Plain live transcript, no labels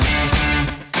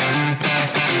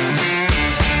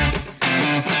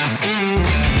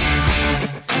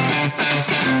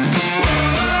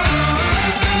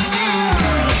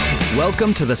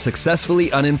Welcome to the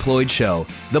Successfully Unemployed Show,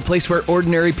 the place where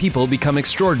ordinary people become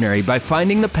extraordinary by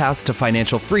finding the path to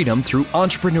financial freedom through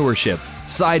entrepreneurship,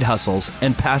 side hustles,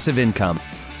 and passive income.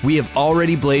 We have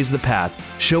already blazed the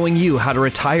path, showing you how to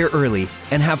retire early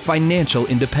and have financial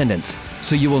independence,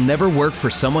 so you will never work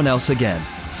for someone else again.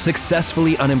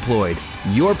 Successfully Unemployed,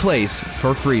 your place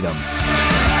for freedom.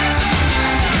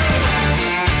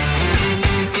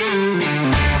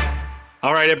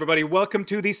 All right, everybody, welcome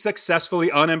to the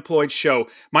Successfully Unemployed Show.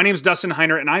 My name is Dustin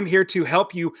Heiner, and I'm here to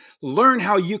help you learn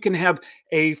how you can have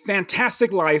a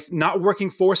fantastic life not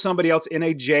working for somebody else in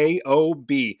a job,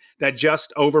 that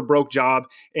just over broke job.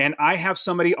 And I have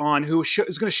somebody on who is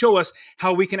going to show us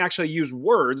how we can actually use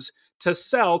words to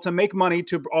sell, to make money,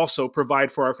 to also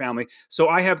provide for our family. So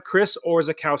I have Chris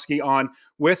Orzechowski on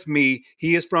with me.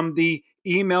 He is from the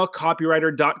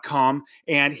emailcopywriter.com,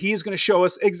 and he's going to show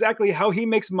us exactly how he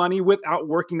makes money without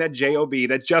working that job,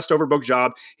 that just overbooked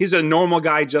job. He's a normal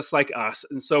guy just like us.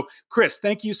 And so, Chris,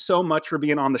 thank you so much for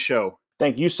being on the show.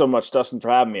 Thank you so much, Dustin,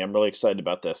 for having me. I'm really excited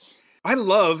about this. I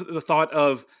love the thought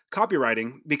of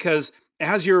copywriting because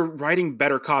as you're writing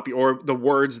better copy, or the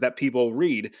words that people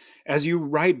read, as you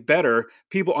write better,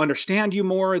 people understand you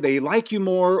more, they like you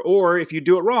more, or if you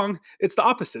do it wrong, it's the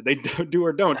opposite. They do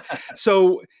or don't.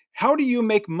 So how do you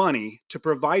make money to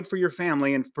provide for your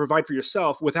family and provide for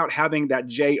yourself without having that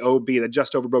job, that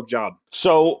just over broke job?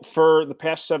 So for the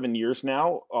past 7 years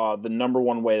now, the number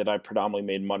one way that I predominantly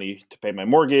made money to pay my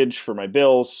mortgage, for my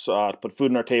bills, to put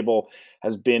food on our table,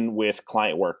 has been with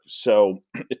client work. So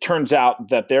it turns out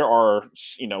that there are,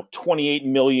 28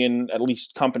 million at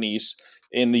least companies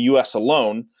in the US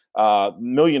alone,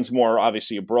 millions more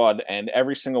obviously abroad, and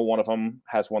every single one of them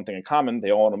has one thing in common.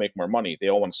 They all want to make more money. They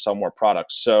all want to sell more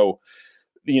products. So,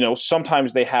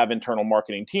 sometimes they have internal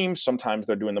marketing teams. Sometimes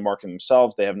they're doing the marketing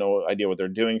themselves. They have no idea what they're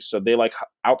doing. So they like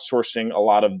outsourcing a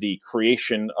lot of the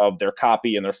creation of their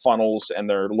copy and their funnels and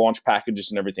their launch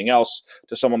packages and everything else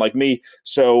to someone like me.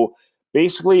 So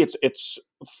basically, it's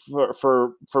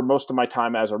for most of my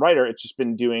time as a writer, it's just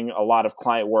been doing a lot of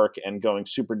client work and going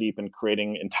super deep and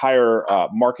creating entire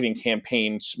marketing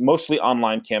campaigns, mostly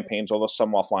online campaigns, although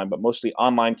some offline, but mostly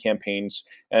online campaigns.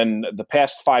 And the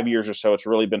past 5 years or so, it's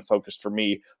really been focused for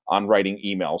me on writing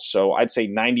emails. So I'd say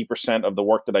 90% of the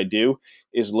work that I do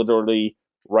is literally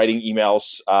writing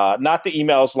emails, not the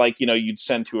emails like, you'd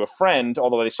send to a friend,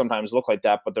 although they sometimes look like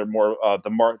that, but they're more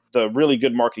the really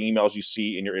good marketing emails you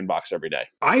see in your inbox every day.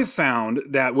 I've found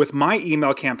that with my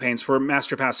email campaigns for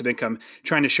Master Passive Income,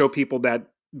 trying to show people that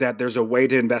there's a way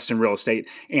to invest in real estate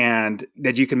and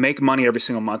that you can make money every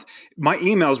single month, my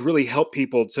emails really help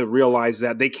people to realize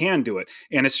that they can do it.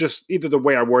 And it's just either the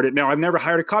way I word it. Now, I've never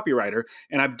hired a copywriter,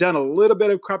 and I've done a little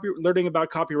bit of learning about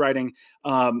copywriting,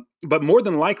 but more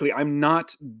than likely, I'm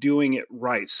not doing it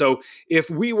right. So if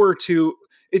we were to,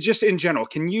 it just in general,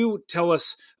 can you tell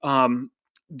us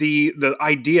the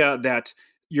idea that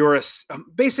you're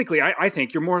basically, I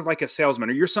think you're more like a salesman,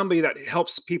 or you're somebody that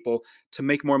helps people to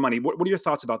make more money. What are your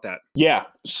thoughts about that? Yeah.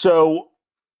 So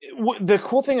the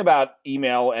cool thing about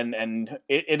email and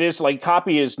it is like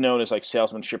copy is known as like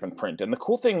salesmanship in print. And the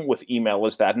cool thing with email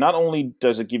is that not only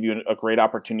does it give you a great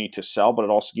opportunity to sell, but it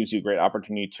also gives you a great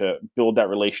opportunity to build that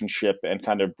relationship and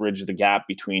kind of bridge the gap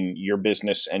between your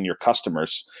business and your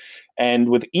customers. And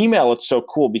with email, it's so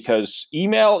cool because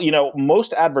email,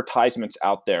 most advertisements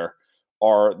out there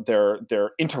are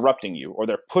they're interrupting you, or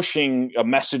they're pushing a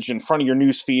message in front of your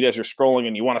news feed as you're scrolling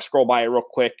and you want to scroll by it real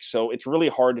quick. So it's really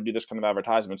hard to do this kind of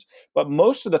advertisements. But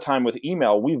most of the time with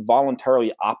email, we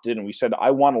voluntarily opted and we said, I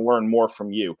want to learn more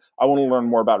from you. I want to learn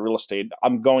more about real estate.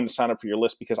 I'm going to sign up for your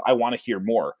list because I want to hear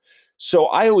more. So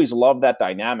I always love that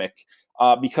dynamic.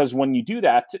 Because when you do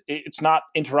that, it's not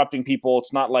interrupting people.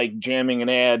 It's not like jamming an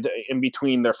ad in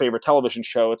between their favorite television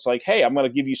show. It's like, hey, I'm going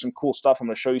to give you some cool stuff. I'm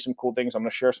going to show you some cool things. I'm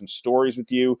going to share some stories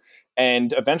with you.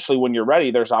 And eventually, when you're ready,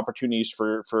 there's opportunities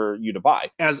for you to buy.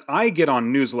 As I get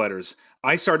on newsletters,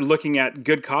 I started looking at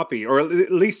good copy, or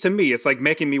at least to me, it's like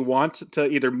making me want to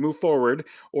either move forward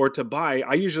or to buy.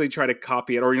 I usually try to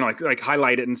copy it, or like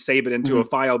highlight it and save it into a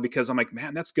file, because I'm like,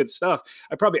 man, that's good stuff.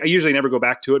 I usually never go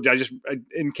back to it.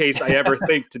 In case I ever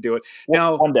think to do it.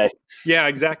 Now, one day. Yeah,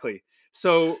 exactly.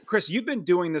 So, Chris, you've been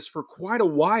doing this for quite a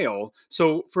while.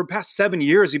 So for the past 7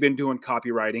 years, you've been doing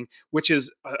copywriting, which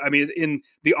is, in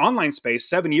the online space,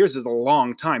 7 years is a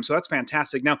long time. So that's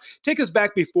fantastic. Now, take us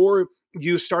back before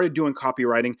you started doing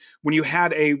copywriting, when you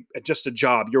had just a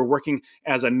job. You're working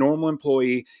as a normal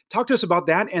employee. Talk to us about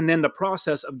that, and then the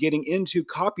process of getting into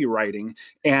copywriting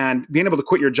and being able to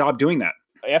quit your job doing that.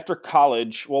 after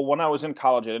college, well, when I was in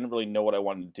college, I didn't really know what I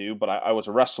wanted to do, but I was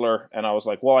a wrestler, and I was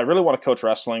like, well, I really want to coach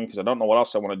wrestling because I don't know what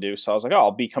else I want to do. So I was like, oh,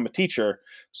 I'll become a teacher.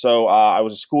 So I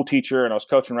was a school teacher and I was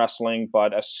coaching wrestling.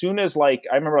 But as soon as I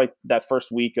remember that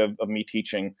first week of me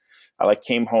teaching, I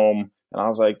came home and I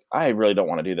was like, I really don't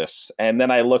want to do this. And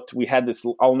then I looked,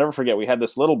 I'll never forget, we had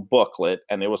this little booklet,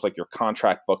 and it was your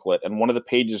contract booklet. And one of the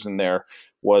pages in there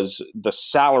was the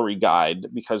salary guide,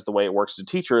 because the way it works as a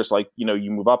teacher is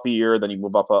you move up a year, then you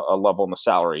move up a level in the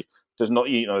salary. There's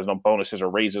no bonuses or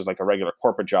raises like a regular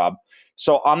corporate job.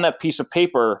 So on that piece of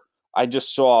paper, I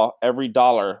just saw every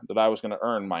dollar that I was going to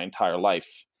earn my entire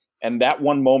life. And that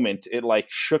one moment, it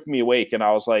shook me awake. And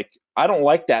I was like, I don't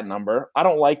like that number. I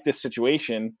don't like this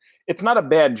situation. It's not a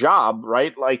bad job,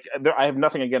 right? I have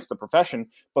nothing against the profession.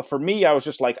 But for me, I was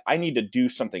just I need to do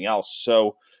something else.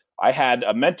 So I had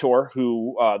a mentor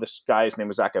who, this guy's name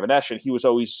was Zach Evanesh, and he was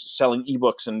always selling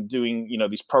ebooks and doing,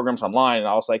 these programs online. And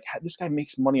I was like, this guy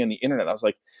makes money on the internet. I was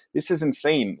like, this is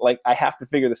insane. I have to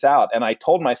figure this out. And I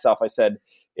told myself, I said,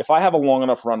 if I have a long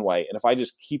enough runway and if I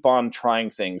just keep on trying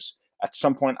things, at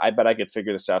some point, I bet I could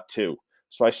figure this out too.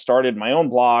 So I started my own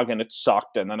blog, and it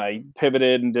sucked. And then I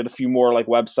pivoted and did a few more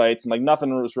websites, and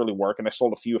nothing was really working. I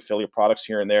sold a few affiliate products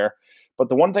here and there. But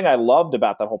the one thing I loved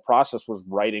about that whole process was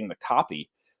writing the copy.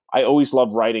 I always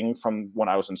loved writing from when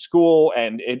I was in school,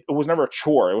 and it was never a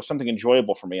chore. It was something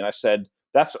enjoyable for me. And I said,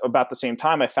 that's about the same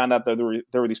time I found out that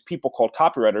there were these people called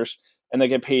copywriters, and they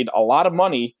get paid a lot of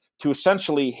money to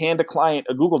essentially hand a client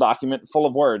a Google document full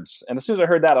of words. And as soon as I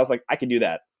heard that, I was like, I could do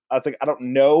that. I was like, I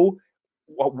don't know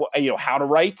how to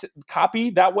write copy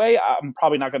that way. I'm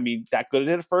probably not going to be that good at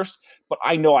it at first, but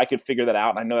I know I could figure that out.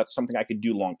 And I know that's something I could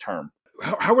do long term.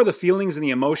 How were the feelings and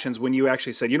the emotions when you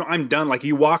actually said, I'm done?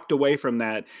 You walked away from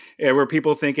that. Were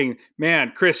people thinking,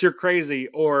 man, Chris, you're crazy?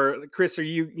 Or Chris, are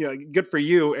you good for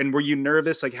you? And were you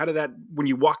nervous? How did that, when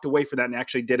you walked away from that and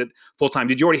actually did it full time,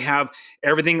 did you already have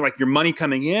everything, your money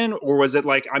coming in? Or was it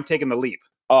I'm taking the leap?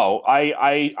 Oh,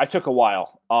 I took a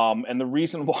while. And the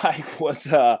reason why was,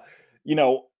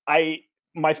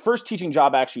 my first teaching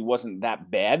job actually wasn't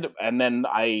that bad. And then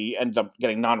I ended up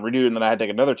getting non-renewed, and then I had to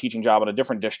take another teaching job in a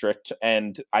different district.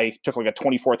 And I took a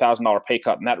 $24,000 pay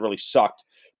cut, and that really sucked.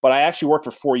 But I actually worked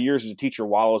for 4 years as a teacher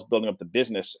while I was building up the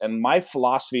business. And my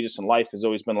philosophy just in life has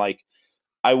always been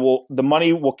the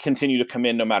money will continue to come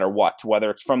in no matter what, whether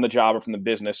it's from the job or from the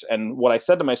business. And what I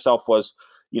said to myself was,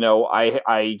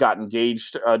 I got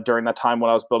engaged during that time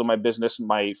when I was building my business.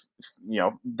 My,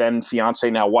 then fiance,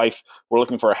 now wife, were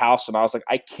looking for a house. And I was like,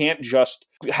 I can't just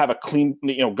have a clean,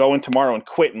 go in tomorrow and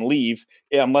quit and leave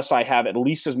unless I have at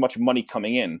least as much money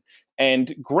coming in.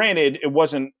 And granted, it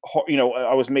wasn't,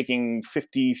 I was making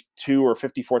 $52,000 or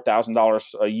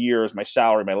 $54,000 a year as my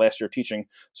salary, my last year of teaching.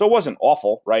 So it wasn't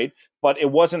awful, right? But it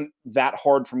wasn't that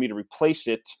hard for me to replace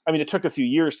it. I mean, it took a few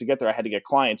years to get there. I had to get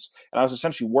clients, and I was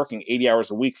essentially working 80 hours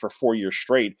a week for 4 years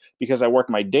straight because I worked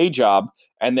my day job.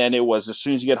 And then it was as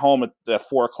soon as you get home at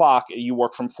 4 o'clock, you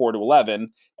work from 4 to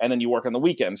 11, and then you work on the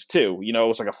weekends too. It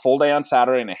was a full day on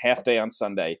Saturday and a half day on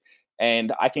Sunday.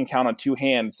 And I can count on two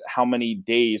hands how many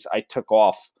days I took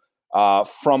off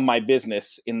from my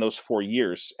business in those 4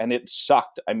 years. And it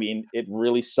sucked. I mean, it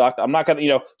really sucked. I'm not going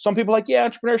to, some people are like, yeah,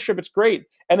 entrepreneurship, it's great.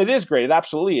 And it is great. It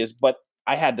absolutely is. But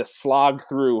I had to slog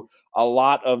through a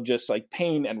lot of just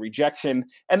pain and rejection.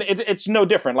 And it's no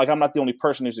different. I'm not the only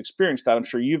person who's experienced that. I'm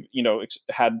sure you've,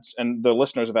 had, and the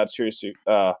listeners have had seriously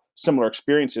similar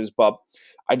experiences. But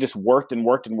I just worked and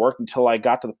worked and worked until I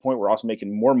got to the point where I was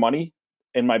making more money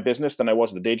in my business than I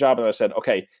was the day job. And I said,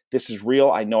 okay, this is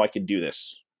real. I know I can do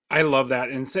this. I love that.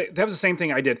 And that was the same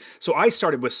thing I did. So I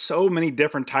started with so many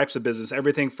different types of business,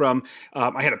 everything from,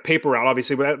 I had a paper route,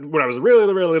 obviously, but when I was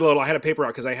really, really little, I had a paper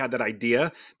route because I had that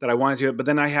idea that I wanted to, but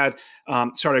then I had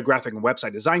started a graphic and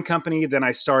website design company. Then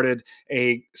I started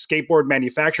a skateboard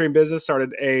manufacturing business,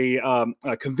 started a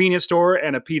convenience store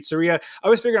and a pizzeria. I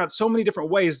was figuring out so many different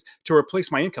ways to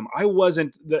replace my income. I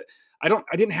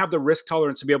didn't have the risk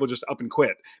tolerance to be able to just up and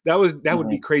quit. That would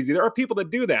be crazy. There are people that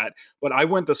do that, but I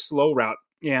went the slow route.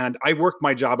 And I worked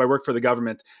my job. I worked for the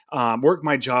government, worked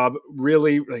my job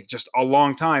really just a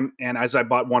long time. And as I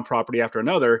bought one property after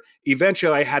another,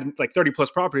 eventually I had 30 plus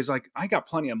properties. I got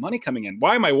plenty of money coming in.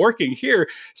 Why am I working here?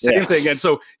 Same thing. And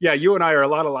so, yeah, you and I are a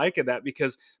lot alike in that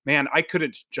because, man, I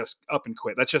couldn't just up and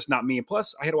quit. That's just not me. And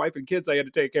plus I had a wife and kids I had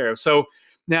to take care of. So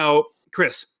now,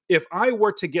 Chris, if I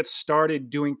were to get started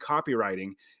doing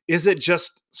copywriting, is it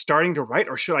just starting to write,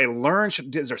 or should I learn?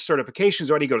 Is there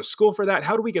certifications? Or do you go to school for that?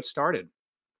 How do we get started?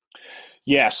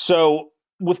 Yeah. So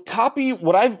with copy,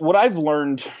 what I've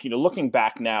learned, looking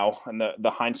back now and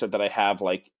the hindsight that I have,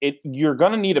 you're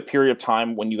going to need a period of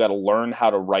time when you got to learn how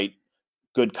to write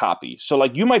good copy. So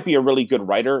like you might be a really good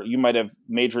writer. You might have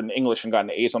majored in English and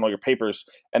gotten A's on all your papers,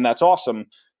 and that's awesome.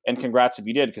 And congrats if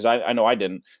you did, because I know I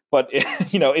didn't. But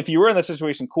if you were in that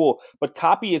situation, cool. But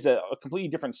copy is a completely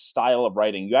different style of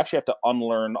writing. You actually have to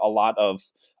unlearn a lot of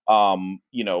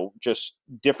just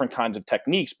different kinds of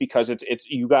techniques, because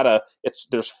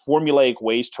there's formulaic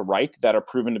ways to write that are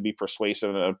proven to be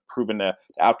persuasive and are proven to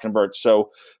outconvert.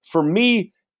 So for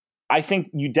me, I think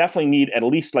you definitely need at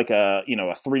least like a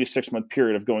 3 to 6 month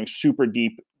period of going super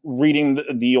deep, reading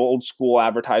the old school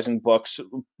advertising books,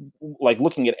 like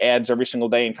looking at ads every single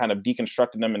day and kind of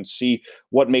deconstructing them and see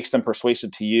what makes them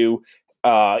persuasive to you.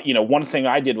 One thing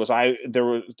I did was there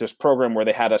was this program where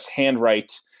they had us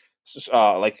handwrite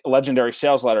like legendary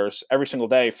sales letters every single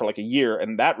day for like a year,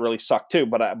 and that really sucked too,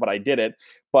 but I did it.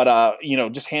 But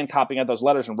just hand copying out those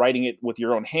letters and writing it with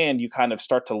your own hand, you kind of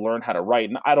start to learn how to write.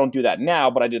 And I don't do that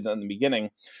now, but I did that in the beginning.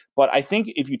 But I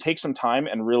think if you take some time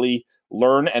and really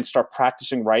learn and start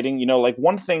practicing writing, like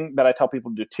one thing that I tell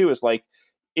people to do too is like,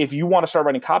 if you want to start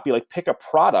writing copy, like pick a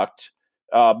product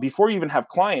before you even have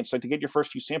clients, like to get your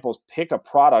first few samples, pick a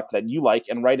product that you like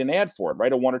and write an ad for it.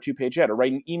 Write a 1 or 2 page ad, or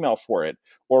write an email for it,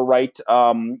 or write,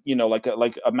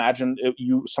 imagine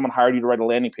someone hired you to write a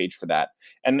landing page for that,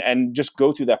 and just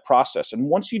go through that process. And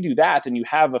once you do that, and you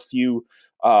have a few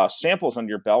samples under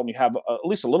your belt, and you have at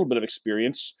least a little bit of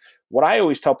experience, what I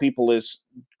always tell people is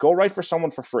go write for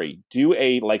someone for free. Do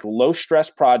a like low stress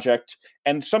project.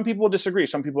 And some people will disagree.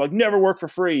 Some people like never work for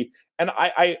free. And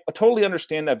I totally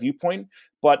understand that viewpoint.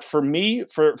 But for me,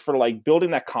 for like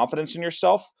building that confidence in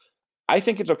yourself, I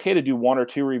think it's okay to do 1 or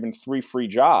 2 or even 3 free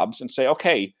jobs and say,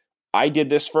 okay, I did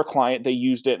this for a client, they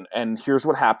used it, and here's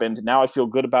what happened. Now I feel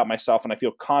good about myself, and I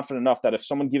feel confident enough that if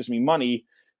someone gives me money,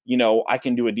 I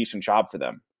can do a decent job for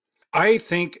them. I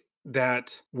think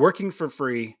that working for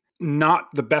free, not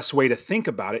the best way to think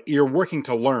about it. You're working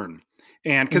to learn.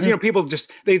 And because, people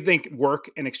they think work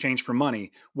in exchange for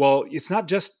money. Well, it's not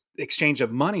just exchange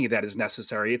of money that is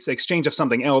necessary. It's the exchange of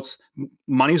something else.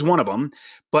 Money's one of them,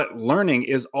 but learning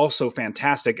is also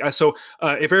fantastic. So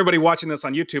if everybody watching this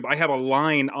on YouTube, I have a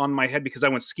line on my head because I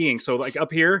went skiing. So like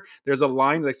up here, there's a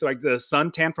line like the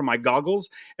suntan from my goggles.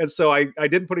 And so I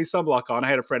didn't put any sunblock on. I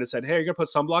had a friend that said, "Hey, are you gonna put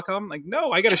sunblock on?" I'm like,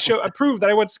 no, I got to prove that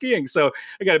I went skiing. So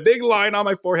I got a big line on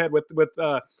my forehead with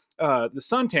the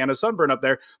suntan, a sunburn up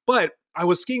there. But I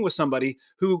was skiing with somebody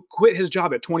who quit his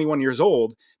job at 21 years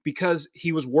old because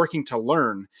he was working to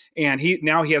learn. And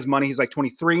now he has money. He's like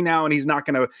 23 now, and he's not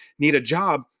going to need a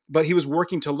job, but he was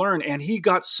working to learn. And he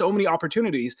got so many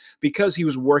opportunities because he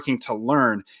was working to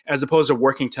learn as opposed to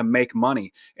working to make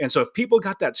money. And so if people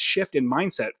got that shift in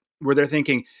mindset where they're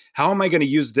thinking, how am I going to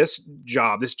use this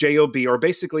job, this job, or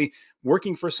basically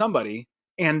working for somebody,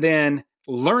 and then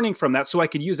learning from that so I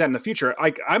could use that in the future.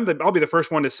 I'll be the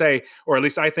first one to say, or at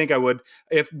least I think I would,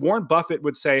 if Warren Buffett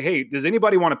would say, "Hey, does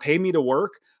anybody want to pay me to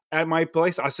work at my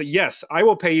place?" I say, "Yes, I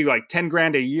will pay you like 10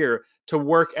 grand a year to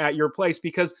work at your place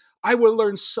because I will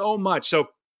learn so much." So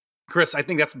Chris, I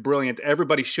think that's brilliant.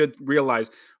 Everybody should realize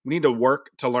we need to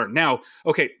work to learn. Now,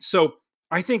 okay, so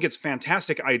I think it's a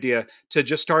fantastic idea to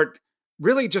just start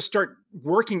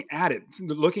working at it,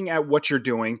 looking at what you're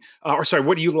doing,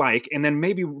 what you like, and then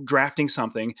maybe drafting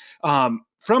something.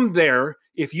 From there,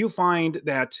 if you find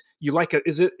that you like it,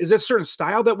 is it a certain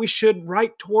style that we should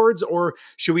write towards, or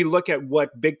should we look at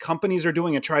what big companies are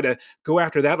doing and try to go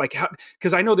after that? Like how,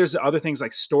 because I know there's other things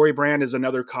like StoryBrand is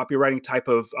another copywriting type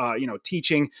of,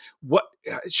 teaching. What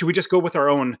should we just go with our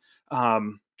own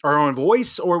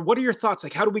voice, or what are your thoughts?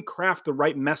 Like, how do we craft the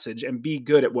right message and be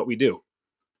good at what we do?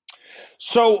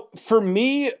 So for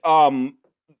me,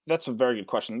 that's a very good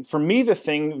question. For me, the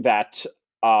thing that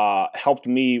helped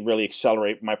me really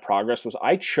accelerate my progress was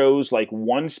I chose like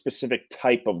one specific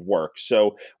type of work.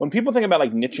 So when people think about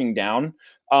like niching down,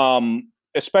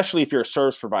 especially if you're a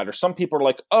service provider, some people are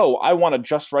like, "Oh, I want to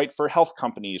just write for health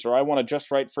companies, or I want to just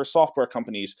write for software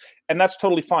companies." And that's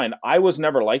totally fine. I was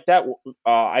never like that.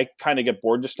 I kind of get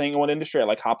bored just staying in one industry. I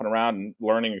like hopping around and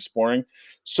learning, exploring.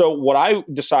 So what I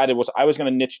decided was I was going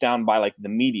to niche down by like the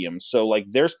medium. So like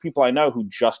there's people I know who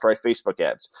just write Facebook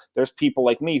ads. There's people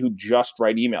like me who just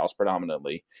write emails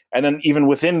predominantly. And then even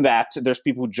within that, there's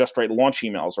people who just write launch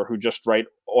emails or who just write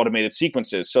automated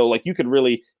sequences. So like it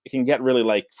can get really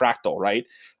like fractal, right?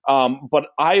 But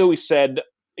I always said,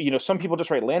 some people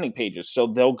just write landing pages. So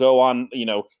they'll go on,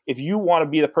 if you want to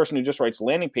be the person who just writes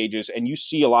landing pages and you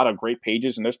see a lot of great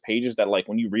pages, and there's pages that like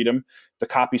when you read them, the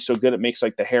copy's so good it makes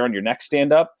like the hair on your neck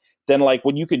stand up. Then like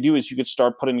what you could do is you could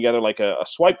start putting together like a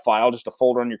swipe file, just a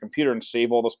folder on your computer, and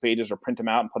save all those pages or print them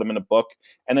out and put them in a book.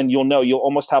 And then you'll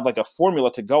almost have like a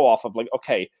formula to go off of, like,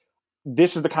 okay,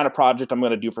 this is the kind of project I'm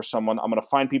going to do for someone. I'm going to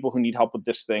find people who need help with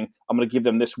this thing. I'm going to give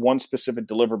them this one specific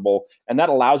deliverable. And that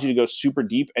allows you to go super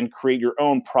deep and create your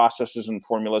own processes and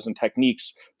formulas and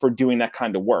techniques for doing that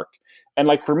kind of work. And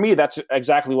like for me, that's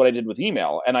exactly what I did with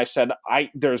email. And I said,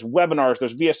 there's webinars,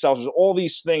 there's VSLs, there's all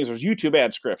these things, there's YouTube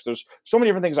ad scripts, there's so many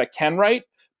different things I can write.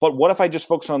 But what if I just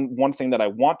focus on one thing that I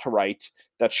want to write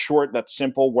that's short, that's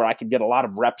simple, where I could get a lot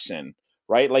of reps in,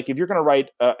 right? Like if you're going to write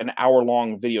an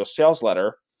hour-long video sales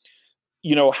letter,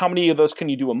 how many of those can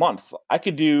you do a month? I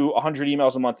could do 100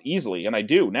 emails a month easily, and I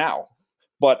do now.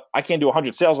 But I can't do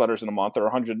 100 sales letters in a month or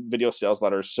 100 video sales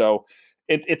letters. So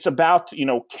it's about,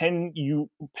 can you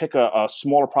pick a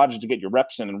smaller project to get your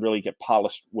reps in and really get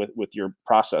polished with your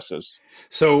processes?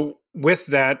 So with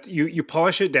that, you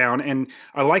polish it down, and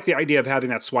I like the idea of having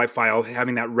that swipe file,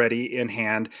 having that ready in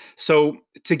hand. So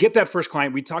to get that first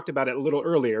client, we talked about it a little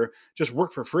earlier, just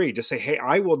work for free. Just say, hey,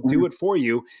 I will do it for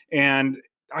you. And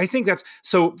I think that's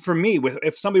so for me.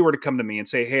 If somebody were to come to me and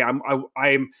say, "Hey, I'm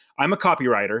a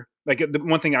copywriter," like the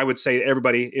one thing I would say to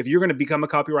everybody, if you're going to become a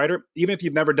copywriter, even if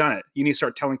you've never done it, you need to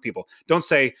start telling people. Don't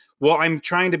say, "Well, I'm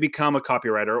trying to become a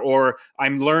copywriter," or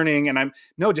 "I'm learning," and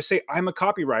just say, "I'm a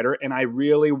copywriter and I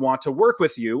really want to work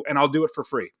with you, and I'll do it for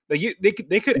free."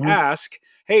 They could ask,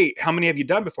 "Hey, how many have you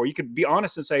done before?" You could be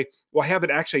honest and say, "Well, I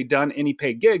haven't actually done any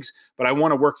paid gigs, but I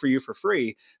want to work for you for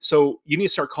free." So you need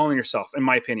to start calling yourself, in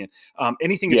my opinion,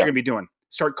 anything that you're going to be doing,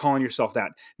 start calling yourself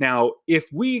that. Now,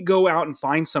 if we go out and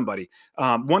find somebody,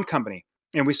 one company,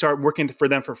 and we start working for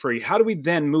them for free, how do we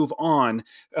then move on?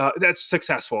 That's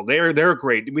successful. They're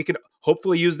great. We could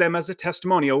hopefully use them as a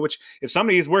testimonial, which if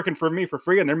somebody is working for me for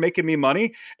free and they're making me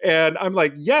money and I'm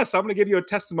like, yes, I'm going to give you a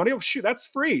testimonial. Shoot, that's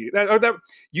free. That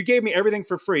you gave me everything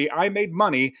for free. I made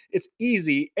money. It's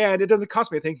easy and it doesn't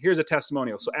cost me anything. Here's a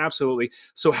testimonial. So absolutely.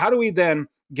 So how do we then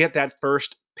get that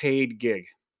first paid gig?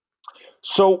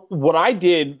 So what I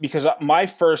did, because my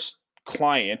first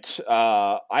client,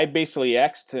 I basically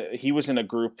asked, he was in a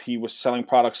group, he was selling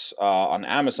products on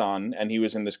Amazon, and he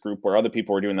was in this group where other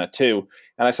people were doing that too.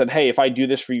 And I said, hey, if I do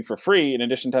this for you for free, in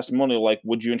addition to testimonial, like,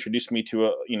 would you introduce me to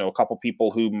a couple people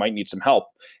who might need some help?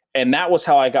 And that was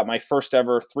how I got my first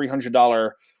ever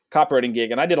 $300 copywriting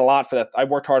gig. And I did a lot for that. I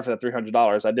worked hard for that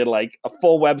 $300. I did like a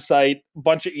full website,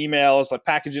 bunch of emails, like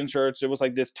package inserts. It was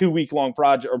like this 2-week-long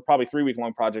project, or probably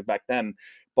 3-week-long project back then.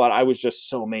 But I was just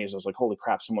so amazed. I was like, holy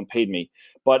crap, someone paid me.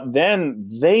 But then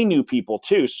they knew people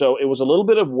too. So it was a little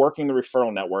bit of working the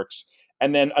referral networks.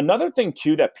 And then another thing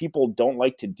too that people don't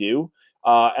like to do,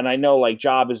 and I know like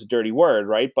job is a dirty word,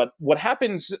 right? But what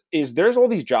happens is there's all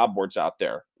these job boards out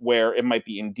there where it might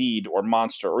be Indeed or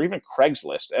Monster or even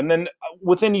Craigslist. And then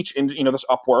within each, there's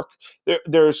Upwork,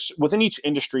 there's within each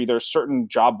industry, there's certain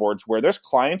job boards where there's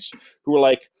clients who are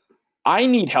like, I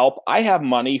need help. I have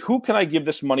money. Who can I give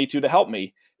this money to help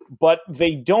me? But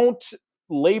they don't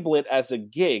label it as a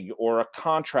gig or a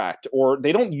contract, or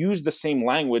they don't use the same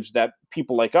language that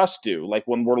people like us do. Like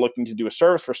when we're looking to do a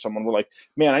service for someone, we're like,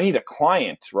 man, I need a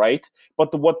client, right?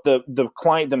 But what the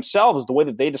client themselves, the way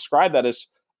that they describe that is,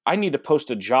 I need to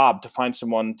post a job to find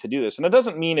someone to do this. And it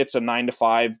doesn't mean it's a 9 to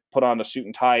 5, put on a suit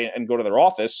and tie and go to their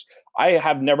office. I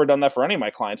have never done that for any of my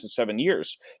clients in 7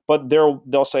 years, but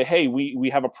they'll say, hey,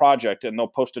 we have a project, and they'll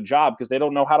post a job because they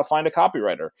don't know how to find a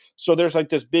copywriter. So there's like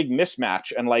this big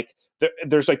mismatch, and like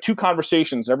there's like two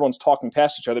conversations. Everyone's talking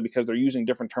past each other because they're using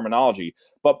different terminology.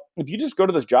 But if you just go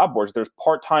to those job boards, there's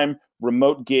part-time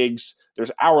remote gigs,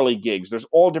 there's hourly gigs, there's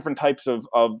all different types of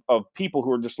people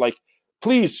who are just like,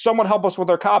 please, someone help us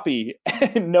with our copy.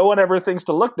 And no one ever thinks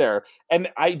to look there. And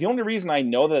the only reason I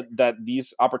know that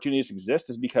these opportunities exist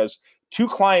is because 2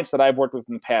 clients that I've worked with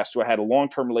in the past who I had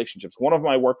long-term relationships, one of them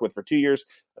I worked with for 2 years,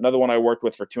 another one I worked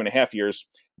with for 2.5 years,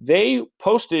 they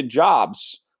posted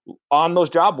jobs on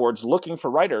those job boards looking for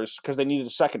writers because they needed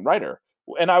a second writer.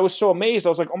 And I was so amazed. I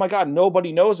was like, oh my God,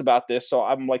 nobody knows about this. So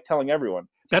I'm like telling everyone.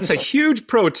 That's a huge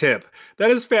pro tip. That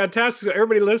is fantastic.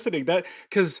 Everybody listening,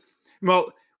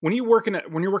 when you're working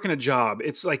a job,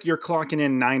 it's like you're clocking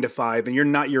in 9 to 5 and you're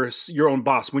not your own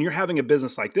boss. When you're having a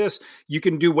business like this, you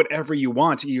can do whatever you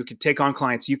want. You can take on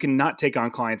clients. You can not take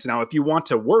on clients. Now, if you want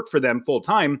to work for them full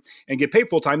time and get paid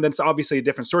full time, then it's obviously a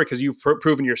different story because you've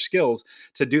proven your skills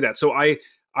to do that. So I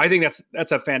think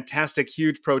that's a fantastic,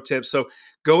 huge pro tip. So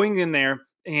going in there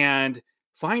and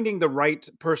finding the right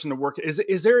person to work,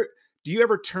 is there, do you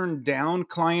ever turn down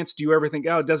clients? Do you ever think,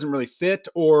 oh, it doesn't really fit?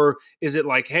 Or is it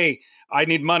like, hey, I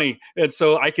need money, and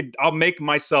so I'll make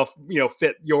myself,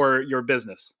 fit your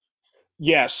business?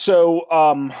 Yeah.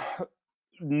 So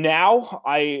now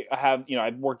I have,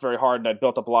 I've worked very hard and I've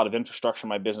built up a lot of infrastructure in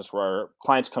my business where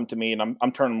clients come to me and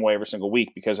I'm turning them away every single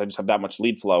week because I just have that much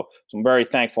lead flow. So I'm very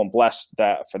thankful and blessed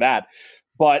for that.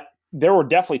 But there were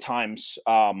definitely times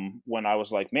when I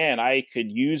was like, man, I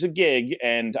could use a gig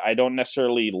and I don't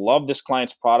necessarily love this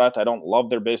client's product. I don't love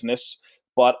their business,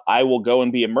 but I will go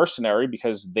and be a mercenary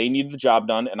because they need the job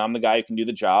done and I'm the guy who can do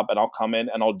the job, and I'll come in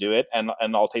and I'll do it and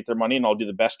I'll take their money and I'll do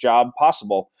the best job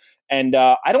possible. And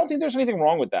I don't think there's anything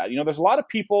wrong with that. There's a lot of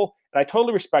people, and I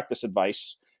totally respect this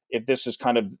advice. If this is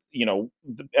kind of,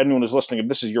 anyone who's listening, if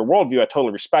this is your worldview, I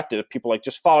totally respect it. If people like,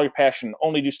 just follow your passion,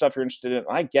 only do stuff you're interested in,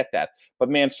 I get that. But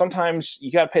man, sometimes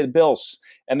you got to pay the bills.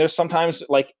 And there's sometimes,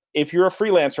 like, if you're a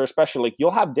freelancer, especially, like,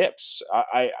 you'll have dips.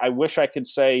 I wish I could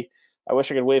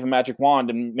wave a magic wand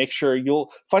and make sure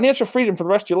you'll financial freedom for the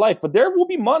rest of your life. But there will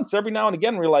be months every now and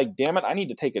again where you're like, damn it, I need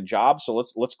to take a job. So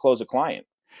let's close a client.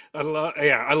 I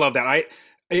love that.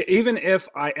 Even if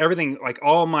everything, like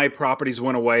all my properties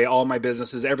went away, all my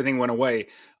businesses, everything went away,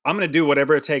 I'm going to do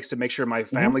whatever it takes to make sure my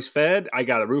family's fed. I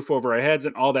got a roof over our heads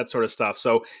and all that sort of stuff.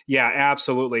 So yeah,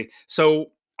 absolutely.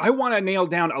 So I want to nail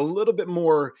down a little bit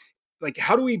more, like,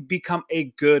 how do we become a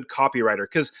good copywriter?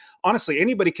 Because honestly,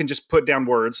 anybody can just put down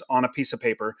words on a piece of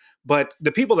paper, but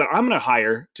the people that I'm going to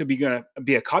hire to be going to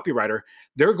be a copywriter,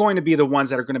 they're going to be the ones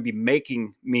that are going to be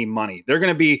making me money. They're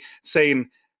going to be saying,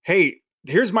 hey,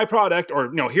 here's my product,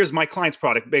 or no, here's my client's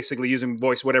product, basically using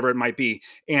voice, whatever it might be.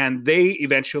 And they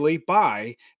eventually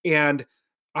buy. And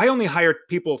I only hire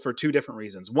people for two different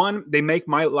reasons. One, they make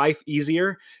my life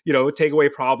easier, take away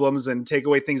problems and take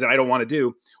away things that I don't want to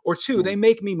do. Or two, they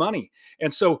make me money.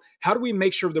 And so how do we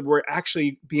make sure that we're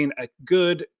actually being a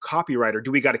good copywriter?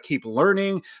 Do we got to keep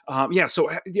learning? So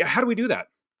how do we do that?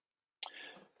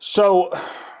 So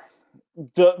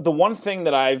the one thing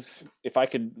that if I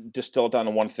could distill it down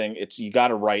to one thing, it's you got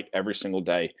to write every single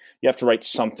day. You have to write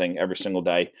something every single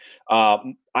day.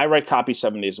 I write copy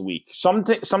 7 days a week. Some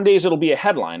days it'll be a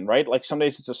headline, right? Like some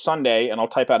days it's a Sunday and I'll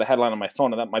type out a headline on my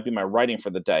phone and that might be my writing for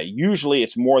the day. Usually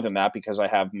it's more than that because I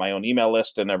have my own email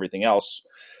list and everything else.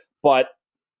 But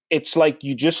it's like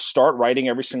you just start writing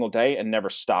every single day and never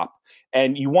stop.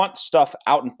 And you want stuff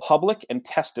out in public and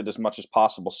tested as much as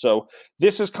possible. So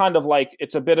this is kind of like,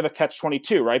 it's a bit of a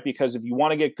catch-22, right? Because if you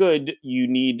want to get good, you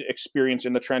need experience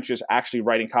in the trenches, actually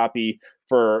writing copy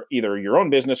for either your own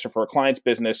business or for a client's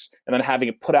business, and then having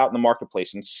it put out in the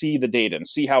marketplace and see the data and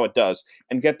see how it does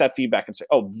and get that feedback and say,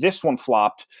 oh, this one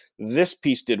flopped, this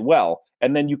piece did well.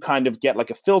 And then you kind of get like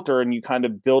a filter and you kind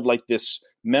of build like this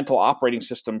mental operating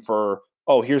system for,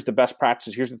 oh, here's the best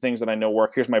practices. Here's the things that I know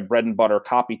work. Here's my bread and butter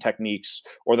copy techniques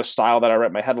or the style that I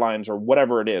write my headlines or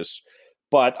whatever it is.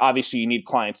 But obviously you need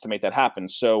clients to make that happen.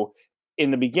 So in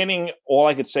the beginning, all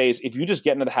I could say is if you just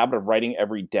get into the habit of writing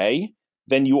every day,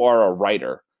 then you are a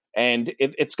writer. And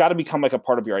it's got to become like a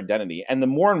part of your identity. And the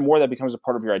more and more that becomes a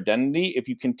part of your identity, if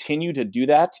you continue to do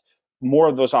that, more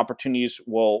of those opportunities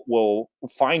will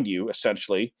find you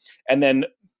essentially. And then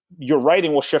your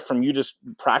writing will shift from you just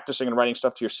practicing and writing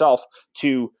stuff to yourself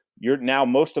to now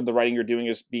most of the writing you're doing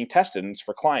is being tested and it's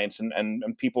for clients and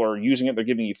people are using it. They're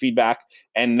giving you feedback.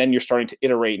 And then you're starting to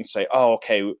iterate and say, oh,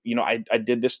 okay, I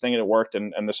did this thing and it worked.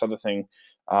 And this other thing,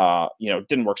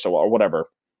 didn't work so well or whatever.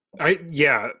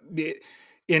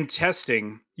 In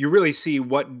testing, you really see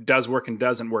what does work and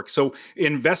doesn't work. So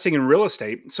investing in real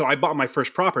estate, so I bought my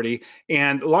first property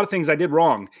and a lot of things I did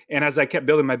wrong. And as I kept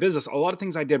building my business, a lot of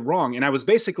things I did wrong. And I was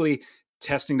basically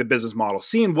testing the business model,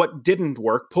 seeing what didn't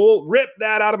work, rip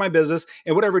that out of my business.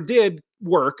 And whatever did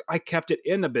work, I kept it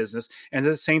in the business. And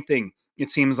the same thing,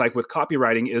 it seems like with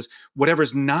copywriting is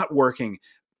whatever's not working,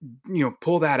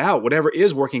 pull that out. Whatever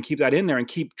is working, keep that in there and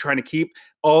keep trying to keep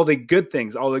all the good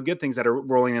things that are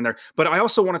rolling in there. But I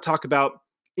also want to talk about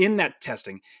in that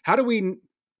testing, how do we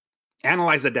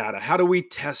analyze the data? How do we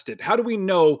test it? How do we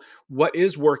know what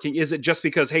is working? Is it just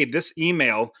because, hey, this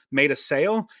email made a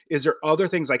sale? Is there other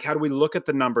things like how do we look at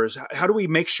the numbers? How do we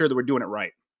make sure that we're doing it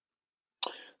right?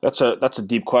 That's a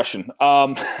deep question.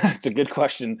 It's a good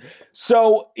question.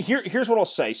 So here's what I'll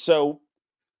say. So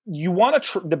you want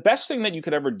to the best thing that you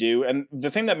could ever do, and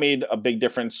the thing that made a big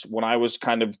difference when I was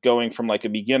kind of going from like a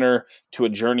beginner to a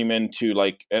journeyman to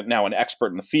like now an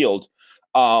expert in the field,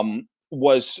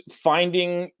 was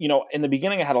finding, in the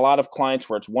beginning I had a lot of clients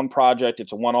where it's one project,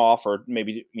 it's a one-off, or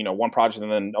maybe, one project and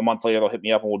then a month later they'll hit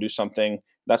me up and we'll do something.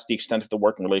 That's the extent of the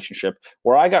working relationship.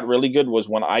 Where I got really good was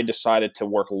when I decided to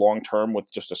work long-term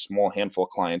with just a small handful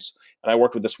of clients. And I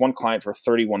worked with this one client for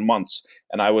 31 months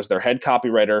and I was their head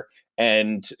copywriter.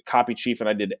 and copy chief, and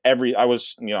I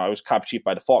was copy chief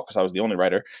by default because I was the only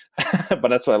writer, but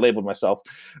that's what I labeled myself.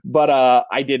 But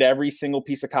I did every single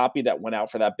piece of copy that went out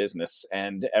for that business,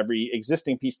 and every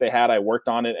existing piece they had, I worked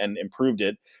on it and improved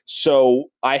it. So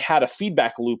I had a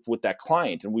feedback loop with that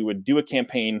client, and we would do a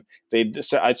campaign.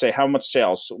 I'd say, how much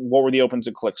sales? What were the opens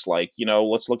and clicks like?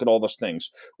 Let's look at all those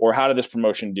things. Or how did this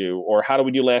promotion do? Or how did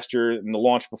we do last year in the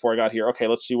launch before I got here? Okay,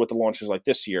 let's see what the launch is like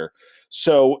this year.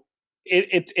 So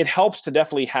it helps to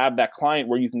definitely have that client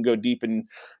where you can go deep, and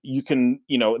you can,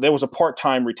 there was a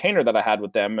part-time retainer that I had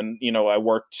with them, and, I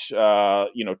worked, 10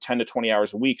 to 20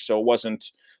 hours a week. So it wasn't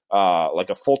like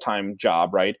a full-time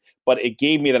job, right? But it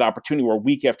gave me that opportunity where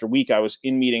week after week I was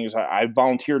in meetings. I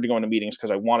volunteered to go into meetings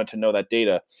because I wanted to know that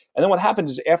data. And then what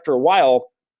happens is after a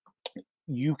while,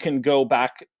 you can go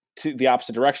back to the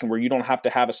opposite direction where you don't have to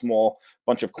have a small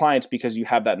bunch of clients because you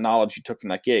have that knowledge you took from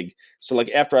that gig. So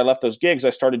like after I left those gigs, I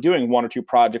started doing 1 or 2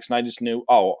 projects, and I just knew,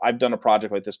 I've done a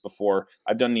project like this before.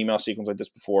 I've done an email sequence like this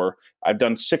before. I've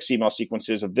done 6 email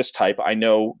sequences of this type. I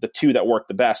know the 2 that work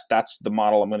the best. That's the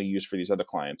model I'm going to use for these other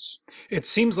clients. It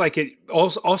seems like it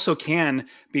also can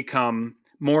become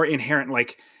more inherent,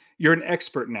 like you're an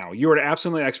expert now. You are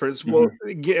absolutely an expert. Mm-hmm.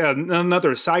 Well,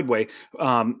 another side way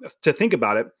to think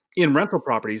about it, in rental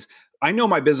properties, I know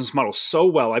my business model so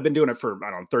well. I've been doing it for,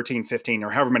 13, 15, or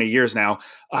however many years now.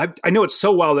 I know it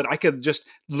so well that I could just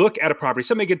look at a property.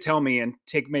 Somebody could tell me and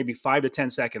take maybe 5 to 10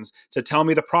 seconds to tell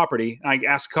me the property. And I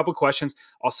ask a couple questions.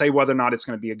 I'll say whether or not it's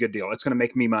going to be a good deal. It's going to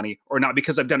make me money or not,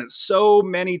 because I've done it so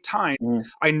many times.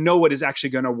 I know what is actually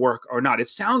going to work or not. It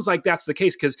sounds like that's the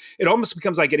case, because it almost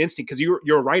becomes like an instinct, because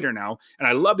you're a writer now. And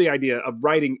I love the idea of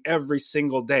writing every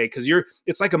single day, because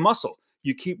it's like a muscle.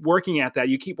 You keep working at that.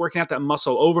 You keep working at that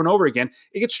muscle over and over again.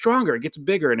 It gets stronger, it gets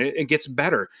bigger, and it gets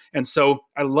better. And so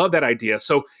I love that idea.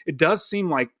 So it does seem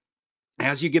like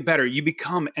as you get better, you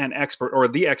become an expert, or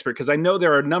the expert, because I know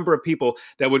there are a number of people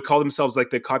that would call themselves like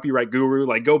the copyright guru,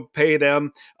 like go pay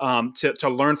them to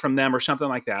learn from them or something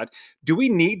like that. Do we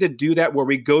need to do that where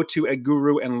we go to a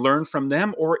guru and learn from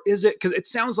them? Or is it, because it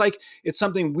sounds like it's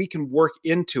something we can work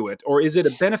into it, or is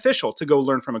it beneficial to go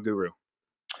learn from a guru?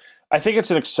 I think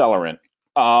it's an accelerant.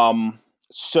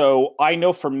 So I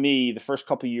know for me, the first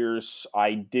couple of years,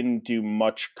 I didn't do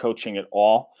much coaching at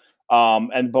all.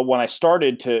 But when I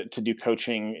started to do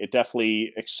coaching, it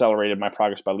definitely accelerated my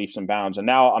progress by leaps and bounds. And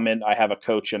now I have a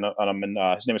coach, and I'm in,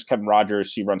 his name is Kevin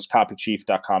Rogers. He runs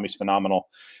copychief.com. He's phenomenal.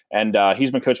 And,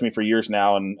 he's been coaching me for years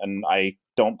now. And I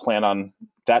don't plan on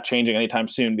that changing anytime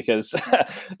soon, because,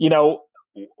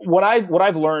 what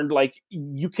I've learned, like,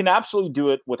 you can absolutely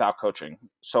do it without coaching.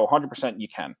 So 100% you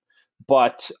can.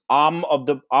 But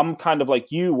I'm kind of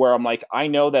like you, where I'm like, I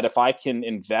know that if I can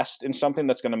invest in something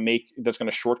that's going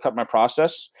to shortcut my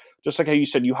process, just like how you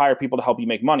said, you hire people to help you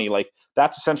make money. Like,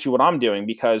 that's essentially what I'm doing,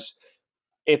 because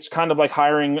it's kind of like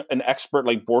hiring an expert,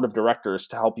 like board of directors,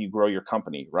 to help you grow your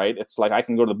company, right? It's like, I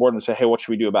can go to the board and say, hey, what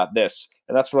should we do about this?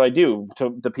 And that's what I do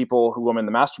to the people who I'm in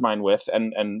the mastermind with.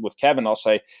 And with Kevin, I'll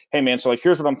say, hey man, so like,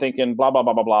 here's what I'm thinking, blah, blah,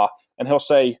 blah, blah, blah. And he'll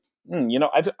say,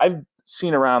 I've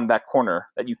seen around that corner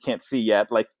that you can't see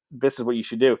yet. Like, this is what you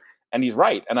should do. And he's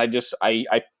right. And I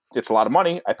it's a lot of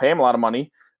money. I pay him a lot of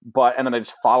money, and then I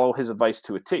just follow his advice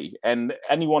to a T. And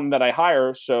anyone that I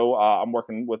hire, so I'm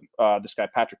working with this guy,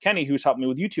 Patrick Kenny, who's helped me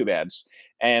with YouTube ads.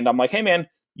 And I'm like, hey man,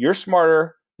 you're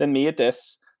smarter than me at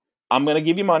this. I'm going to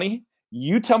give you money.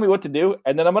 You tell me what to do,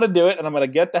 and then I'm going to do it, and I'm going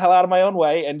to get the hell out of my own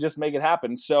way and just make it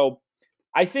happen. So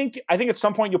I think at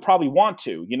some point you'll probably want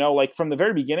to, like from the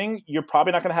very beginning, you're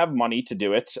probably not going to have money to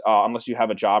do it unless you have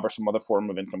a job or some other form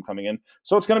of income coming in.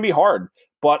 So it's going to be hard,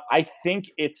 but I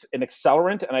think it's an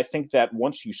accelerant. And I think that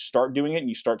once you start doing it and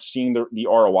you start seeing the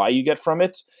ROI you get from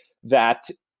it, that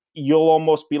you'll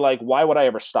almost be like, why would I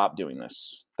ever stop doing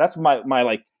this? That's my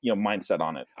mindset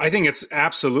on it. I think it's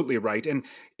absolutely right. And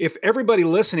if everybody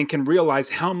listening can realize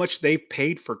how much they've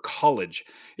paid for college,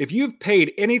 if you've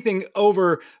paid anything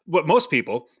over what most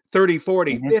people, $30,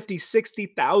 $40,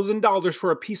 $50, $60,000 for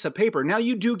a piece of paper. Now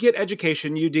you do get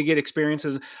education, you do get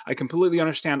experiences. I completely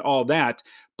understand all that.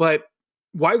 But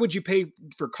why would you pay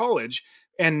for college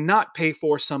and not pay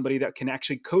for somebody that can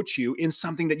actually coach you in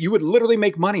something that you would literally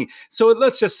make money? So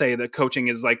let's just say that coaching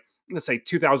is like, let's say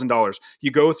 $2,000.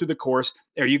 You go through the course,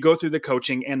 or you go through the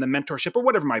coaching and the mentorship, or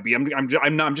whatever it might be.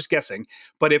 I'm just guessing.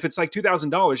 But if it's like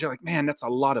 $2,000, you're like, man, that's a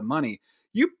lot of money.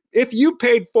 If you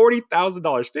paid $40,000,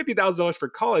 $50,000 for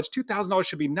college, $2,000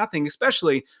 should be nothing,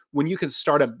 especially when you can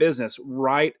start a business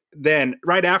right then,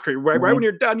 right after, right when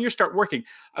you're done, you start working.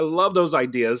 I love those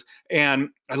ideas. And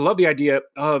I love the idea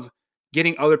of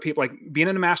getting other people, like being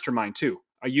in a mastermind too.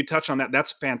 You touched on that.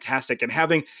 That's fantastic. And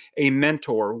having a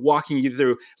mentor walking you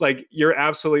through, like, you're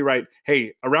absolutely right.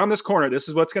 Hey, around this corner, this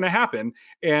is what's going to happen.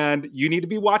 And you need to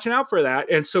be watching out for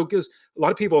that. And so, because a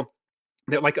lot of people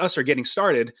that like us are getting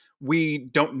started, we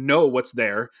don't know what's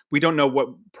there. We don't know what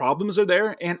problems are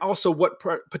there and also what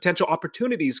potential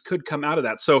opportunities could come out of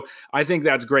that. So I think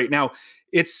that's great. Now,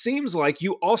 it seems like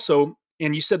you also,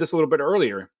 and you said this a little bit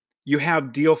earlier, you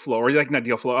have deal flow, or like not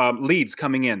deal flow, leads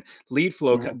coming in, lead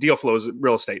flow, deal flow is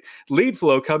real estate, lead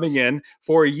flow coming in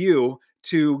for you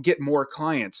to get more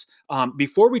clients.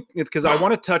 Before we, because I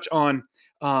want to touch on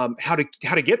how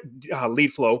to get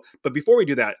lead flow, but before we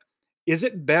do that, is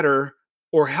it better,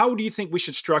 or how do you think we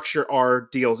should structure our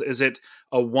deals? Is it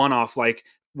a one-off, like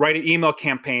write an email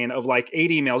campaign of like 8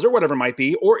 emails or whatever it might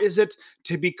be, or is it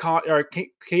to be caught or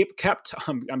kept?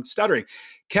 I'm stuttering,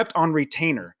 kept on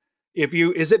retainer?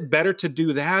 Is it better to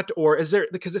do that, or is there,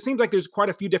 because it seems like there's quite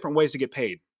a few different ways to get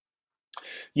paid?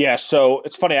 Yeah, so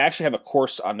it's funny. I actually have a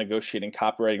course on negotiating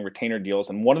copywriting retainer deals,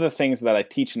 and one of the things that I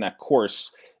teach in that course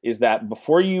is that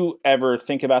before you ever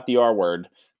think about the R word,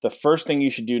 the first thing you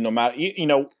should do, no matter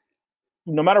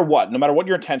what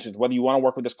your intentions, whether you want to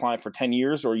work with this client for 10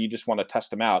 years or you just want to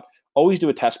test them out, always do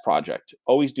a test project.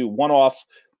 Always do one-off.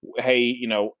 Hey,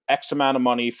 X amount of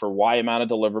money for Y amount of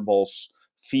deliverables,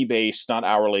 fee-based, not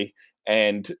hourly,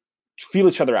 and feel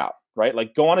each other out, right?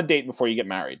 Like, go on a date before you get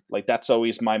married. Like, that's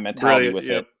always my mentality with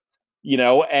it,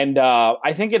 and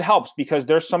I think it helps because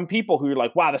there's some people who are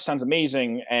like, wow, this sounds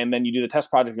amazing. And then you do the test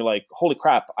project, you're like, holy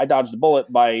crap, I dodged a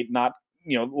bullet by not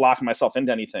locking myself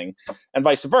into anything, and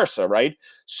vice versa, right?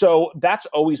 So that's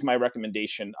always my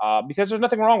recommendation, because there's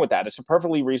nothing wrong with that. It's a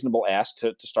perfectly reasonable ask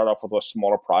to start off with a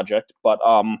smaller project. But,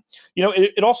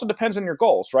 it also depends on your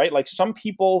goals, right? Like, some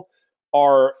people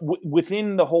are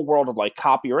within the whole world of like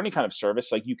copy or any kind of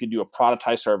service. Like, you could do a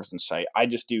productized service and say, I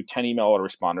just do 10 email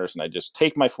autoresponders, and I just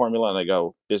take my formula and I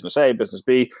go business A, business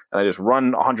B, and I just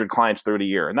run 100 clients through it a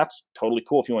year. And that's totally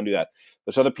cool if you want to do that.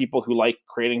 There's other people who like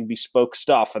creating bespoke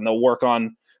stuff, and they'll work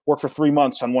for 3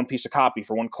 months on one piece of copy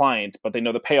for one client, but they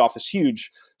know the payoff is huge.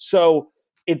 So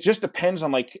it just depends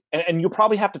on and you'll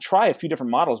probably have to try a few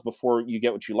different models before you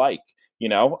get what you like,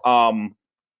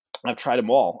 I've tried them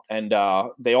all, and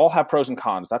they all have pros and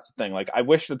cons. That's the thing. Like, I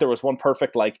wish that there was one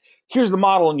perfect, like, here's the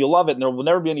model and you'll love it and there will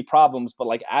never be any problems. But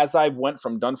like, as I went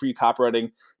from done for you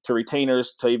copywriting to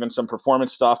retainers to even some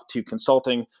performance stuff to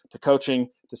consulting to coaching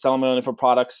to selling my own info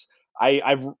products,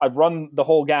 I've run the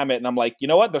whole gamut, and I'm like, you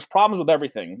know what? There's problems with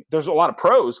everything. There's a lot of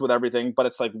pros with everything, but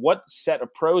it's like, what set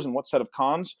of pros and what set of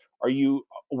cons are you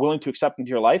willing to accept into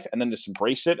your life, and then just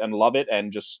embrace it and love it,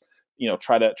 and just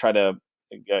try to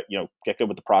get good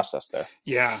with the process there.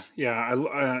 Yeah.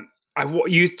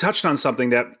 You touched on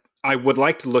something that I would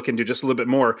like to look into just a little bit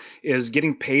more, is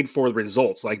getting paid for the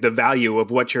results, like the value of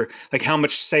what you're, like how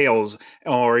much sales,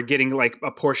 or getting like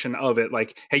a portion of it.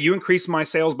 Like, hey, you increase my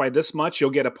sales by this much, you'll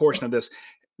get a portion of this.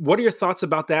 What are your thoughts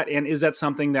about that? And is that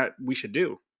something that we should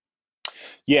do?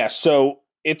 Yeah. So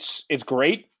it's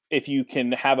great if you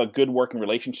can have a good working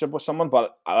relationship with someone,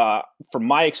 but from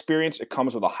my experience, it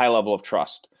comes with a high level of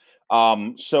trust. So,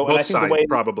 both and I think sides, the way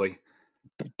probably.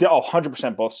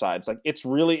 100% both sides. Like, it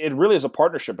really is a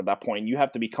partnership at that point. You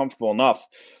have to be comfortable enough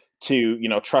to,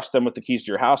 trust them with the keys to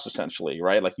your house, essentially,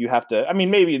 right? Like, you have to, I mean,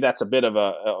 maybe that's a bit of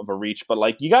a reach, but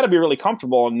like, you got to be really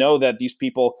comfortable and know that these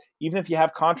people, even if you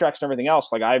have contracts and everything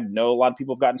else, like, I know a lot of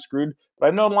people have gotten screwed, but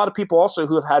I've known a lot of people also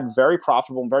who have had very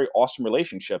profitable and very awesome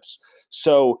relationships.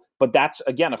 So, but that's,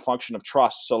 again, a function of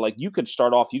trust. So like, you could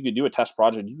start off, you could do a test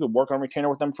project, you could work on retainer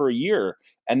with them for a year.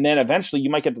 And then eventually you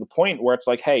might get to the point where it's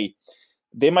like, hey,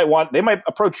 they might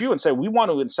approach you and say, we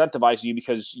want to incentivize you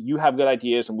because you have good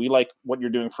ideas and we like what you're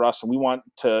doing for us. And we want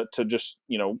to just,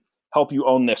 help you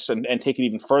own this and take it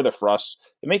even further for us.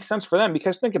 It makes sense for them,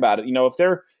 because think about it. If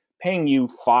they're paying you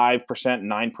 5%,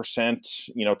 9%,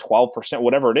 12%,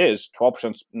 whatever it is,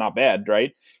 12% is not bad,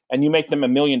 right? And you make them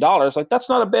 $1 million, like, that's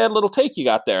not a bad little take you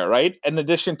got there, right? In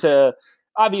addition to,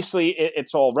 obviously,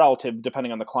 it's all relative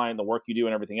depending on the client, the work you do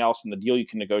and everything else and the deal you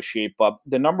can negotiate, but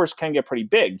the numbers can get pretty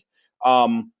big.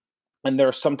 And there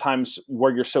are some times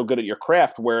where you're so good at your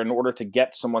craft where, in order to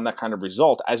get someone that kind of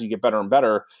result, as you get better and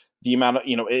better, the amount of,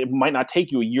 it might not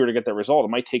take you a year to get that result. It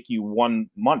might take you 1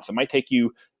 month. It might take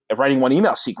you writing one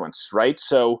email sequence, right?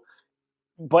 So,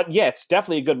 but yeah, it's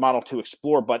definitely a good model to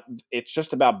explore, but it's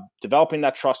just about developing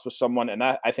that trust with someone. And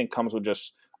that, I think, comes with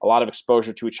just a lot of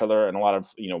exposure to each other and a lot of,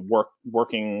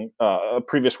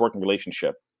 previous working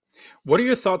relationship. What are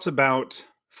your thoughts about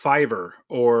Fiverr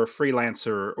or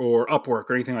Freelancer or Upwork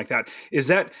or anything like that? Is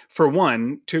that, for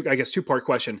one, two-part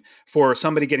question, for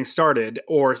somebody getting started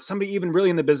or somebody even really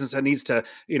in the business that needs to,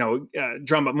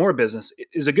 drum up more business?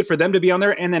 Is it good for them to be on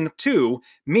there? And then two,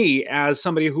 me as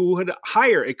somebody who would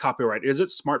hire a copywriter, is it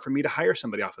smart for me to hire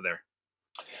somebody off of there?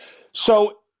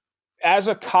 So as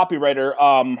a copywriter,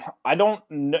 I don't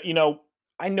know,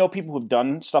 I know people who've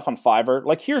done stuff on Fiverr.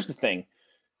 Like, here's the thing.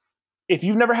 If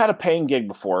you've never had a paying gig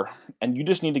before and you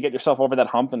just need to get yourself over that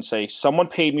hump and say, someone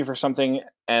paid me for something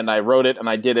and I wrote it and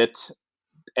I did it,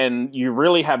 and you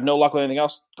really have no luck with anything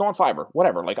else, go on Fiverr,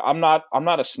 whatever. Like, I'm not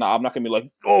a snob. I'm not going to be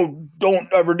like, oh, don't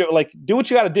ever do it. Like, do what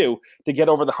you got to do to get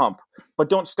over the hump, but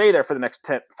don't stay there for the next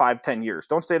 10 years.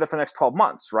 Don't stay there for the next 12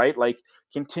 months, right? Like,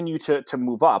 continue to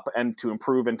move up and to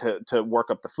improve and to work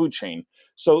up the food chain.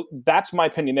 So that's my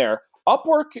opinion there.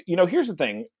 Upwork, here's the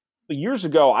thing. Years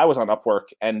ago, I was on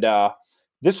Upwork, and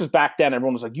this was back then.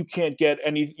 Everyone was like, you can't get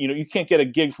you can't get a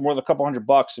gig for more than a couple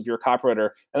 $100 if you're a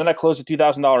copywriter. And then I closed a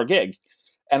 $2,000 gig.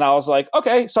 And I was like,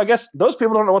 okay, so I guess those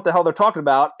people don't know what the hell they're talking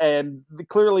about. And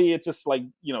clearly it's just like,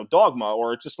 dogma,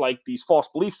 or it's just like these false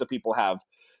beliefs that people have.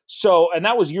 So, and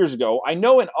that was years ago. I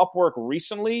know in Upwork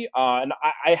recently, and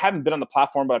I haven't been on the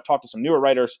platform, but I've talked to some newer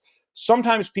writers.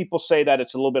 Sometimes people say that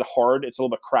it's a little bit hard. It's a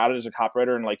little bit crowded as a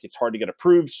copywriter, and like it's hard to get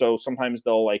approved. So sometimes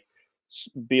they'll like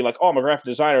be like, oh, I'm a graphic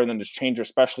designer, and then just change their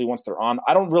specialty once they're on.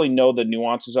 I don't really know the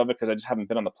nuances of it because I just haven't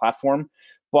been on the platform.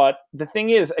 But the thing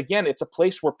is, again, it's a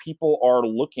place where people are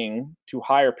looking to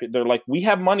hire. They're like, we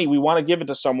have money, we want to give it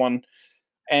to someone.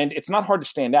 And it's not hard to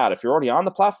stand out. If you're already on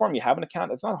the platform, you have an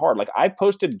account, it's not hard. Like, I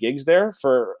posted gigs there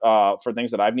for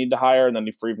things that I've needed to hire. And then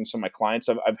for even some of my clients,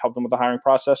 I've helped them with the hiring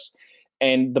process.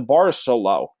 And the bar is so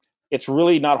low. It's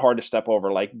really not hard to step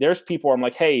over. Like, there's people where I'm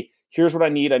like, hey, here's what I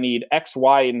need. I need X,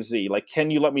 Y, and Z. Like,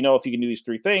 can you let me know if you can do these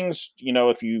 3 things?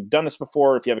 If you've done this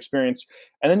before, if you have experience.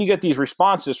 And then you get these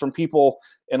responses from people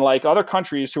in like other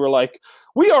countries who are like,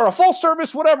 we are a full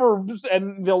service, whatever.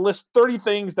 And they'll list 30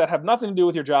 things that have nothing to do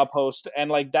with your job post. And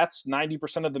like, that's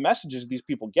 90% of the messages these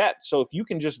people get. So if you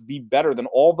can just be better than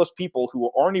all those people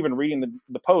who aren't even reading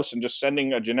the post and just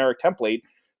sending a generic template,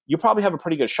 you probably have a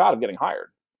pretty good shot of getting hired.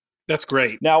 That's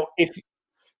great. Now, if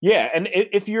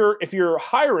you're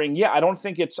hiring, I don't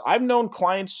think it's. I've known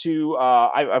clients who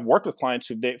I've worked with clients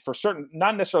who for certain,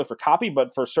 not necessarily for copy,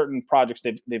 but for certain projects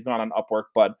they've gone on Upwork.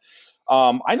 But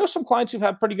I know some clients who've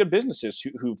had pretty good businesses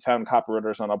who've found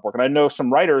copywriters on Upwork, and I know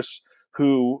some writers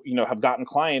who have gotten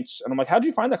clients. And I'm like, how'd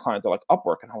you find that client? They're like,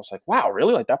 Upwork, and I was like, wow,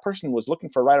 really? Like, that person was looking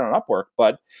for a writer on Upwork.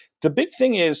 But the big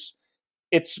thing is,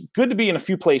 it's good to be in a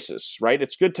few places, right?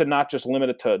 It's good to not just limit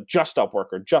it to just Upwork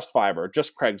or just Fiverr, or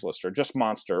just Craigslist or just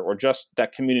Monster or just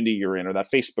that community you're in or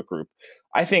that Facebook group.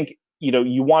 I think,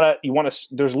 you want to,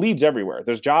 there's leads everywhere.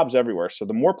 There's jobs everywhere. So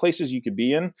the more places you could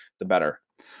be in, the better.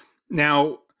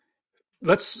 Now,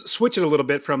 let's switch it a little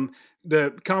bit from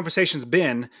the conversation's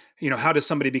been, how does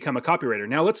somebody become a copywriter?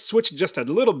 Now let's switch just a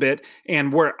little bit,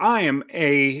 and where I am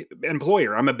a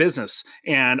employer, I'm a business,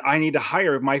 and I need to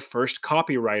hire my first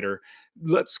copywriter.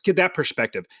 Let's get that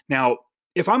perspective. Now,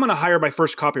 if I'm going to hire my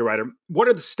first copywriter, what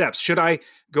are the steps? Should I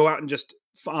go out and just,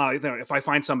 if I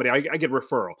find somebody, I get a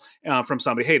referral from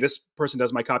somebody, hey, this person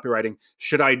does my copywriting.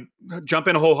 Should I jump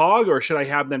in a whole hog, or should I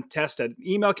have them test an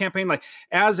email campaign? Like,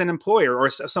 as an employer or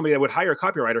somebody that would hire a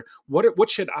copywriter, what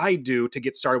should I do to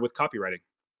get started with copywriting?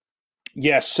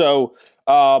 Yeah. So,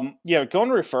 going to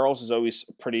referrals is always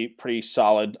pretty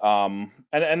solid.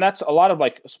 And that's a lot of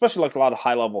especially a lot of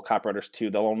high level copywriters too.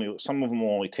 Some of them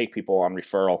will only take people on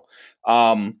referral.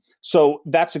 So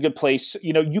that's a good place.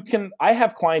 I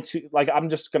have clients who, I'm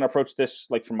just going to approach this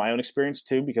from my own experience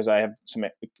too, because I have some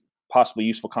possibly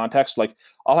useful context. Like,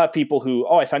 I'll have people who,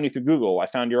 I found you through Google. I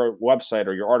found your website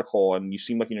or your article, and you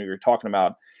seem like you're talking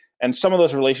about. And some of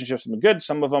those relationships have been good.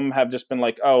 Some of them have just been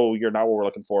like, oh, you're not what we're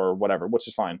looking for, or whatever, which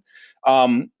is fine.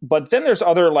 But then there's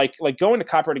other going to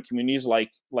copywriting communities like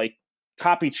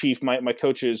Copy Chief, my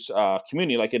coach's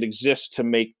community. It exists to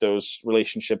make those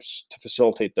relationships, to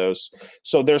facilitate those.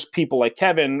 So there's people like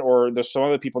Kevin, or there's some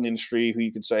other people in the industry who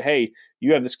you could say, hey,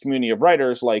 you have this community of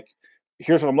writers.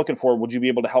 Here's what I'm looking for. Would you be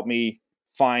able to help me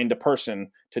find a person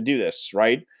to do this,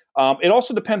 right? It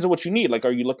also depends on what you need.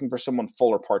 Are you looking for someone full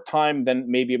or part-time? Then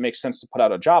maybe it makes sense to put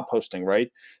out a job posting,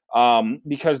 right?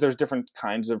 Because there's different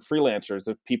kinds of freelancers.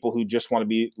 There's people who just want to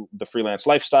be the freelance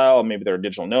lifestyle, and maybe they're a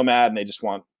digital nomad and they just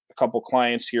want a couple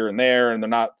clients here and there, and they're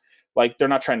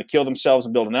not trying to kill themselves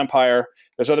and build an empire.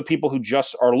 There's other people who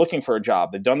just are looking for a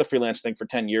job. They've done the freelance thing for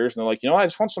 10 years, and they're like, I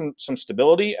just want some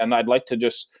stability, and I'd like to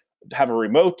just have a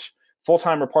remote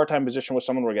full-time or part-time position with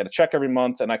someone where I get a check every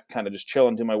month and I can kind of just chill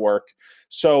and do my work.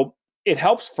 So it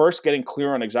helps first getting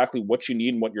clear on exactly what you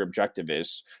need and what your objective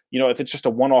is. If it's just a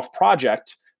one-off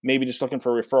project, maybe just looking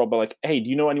for a referral, but like, hey, do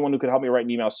you know anyone who could help me write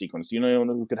an email sequence? Do you know anyone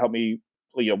who could help me,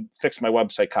 fix my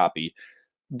website copy?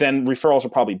 Then referrals are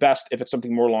probably best. If it's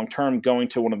something more long-term, going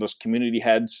to one of those community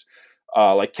heads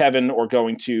like Kevin, or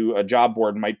going to a job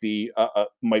board might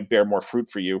bear more fruit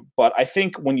for you. But I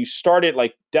think when you start it,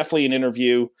 like definitely an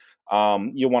interview,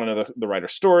 you want to know the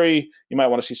writer's story. You might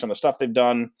want to see some of the stuff they've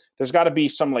done. There's got to be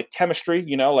some like chemistry,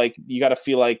 like you got to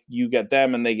feel like you get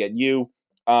them and they get you.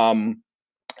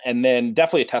 And then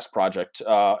definitely a test project.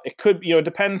 It could, it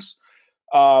depends.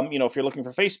 If you're looking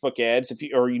for Facebook ads,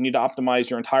 or you need to optimize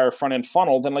your entire front end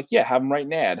funnel, then have them write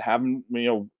an ad, have them,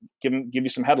 give you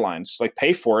some headlines, like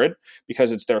pay for it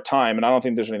because it's their time. And I don't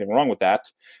think there's anything wrong with that.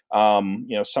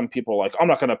 Some people are like, I'm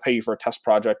not going to pay you for a test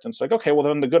project. And it's like, okay, well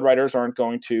then the good writers aren't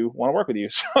going to want to work with you.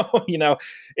 So,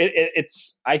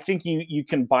 it's, I think you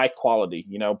can buy quality,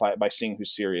 by seeing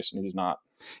who's serious and who's not.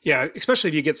 Yeah, especially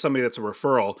if you get somebody that's a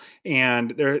referral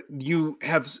and you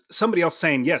have somebody else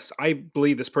saying, yes, I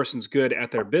believe this person's good at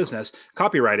their business,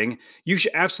 copywriting, you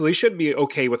should be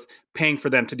okay with paying for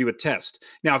them to do a test.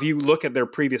 Now, if you look at their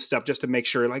previous stuff just to make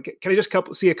sure, like, can I just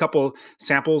see a couple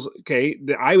samples? Okay,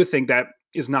 I would think that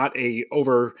is not a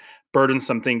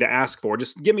burdensome thing to ask for.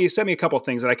 Just send me a couple of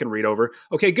things that I can read over.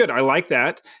 Okay, good. I like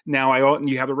that. Now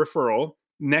you have a referral.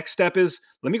 Next step is,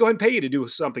 let me go ahead and pay you to do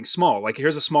something small. Like,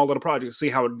 here's a small little project,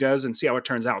 see how it does and see how it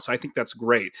turns out. So I think that's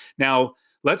great. Now,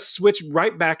 let's switch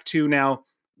right back to now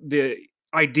the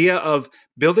idea of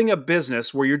building a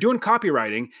business where you're doing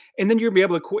copywriting and then you're going to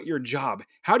be able to quit your job.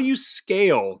 How do you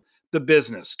scale the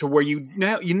business to where you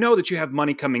know that you have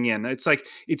money coming in? It's like,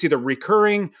 it's either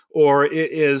recurring or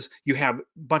it is you have a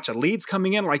bunch of leads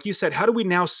coming in. Like you said, how do we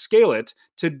now scale it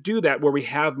to do that where we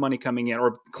have money coming in,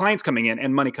 or clients coming in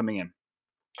and money coming in?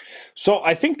 So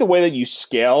I think the way that you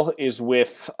scale is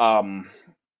with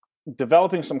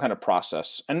developing some kind of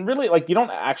process. And really, like, you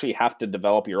don't actually have to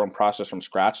develop your own process from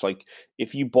scratch. Like,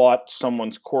 if you bought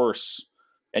someone's course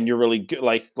and you're really good,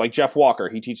 like Jeff Walker,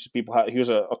 he teaches people how. He was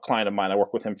a client of mine. I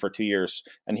worked with him for 2 years,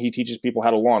 and he teaches people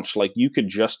how to launch. Like, you could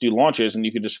just do launches and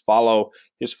you could just follow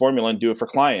his formula and do it for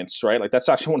clients, right? Like, that's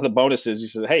actually one of the bonuses. He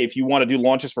says, hey, if you want to do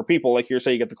launches for people, like, here's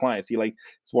how you get the clients.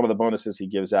 It's one of the bonuses he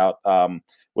gives out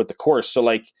with the course. So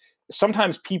like,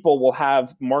 sometimes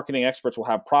marketing experts will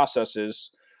have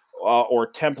processes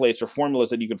or templates or formulas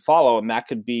that you could follow, and that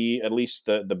could be at least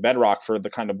the bedrock for the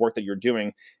kind of work that you're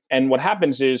doing. And what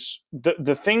happens is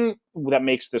the thing that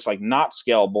makes this like not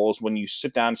scalable is when you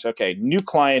sit down and say, okay, new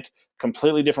client,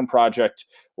 completely different project.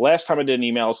 Last time I did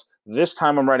emails, this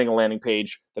time I'm writing a landing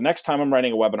page. The next time I'm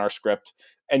writing a webinar script.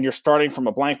 And you're starting from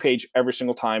a blank page every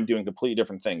single time doing completely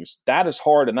different things. That is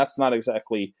hard, and that's not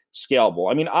exactly scalable.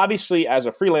 I mean, obviously, as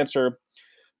a freelancer,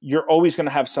 you're always going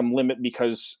to have some limit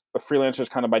because freelancers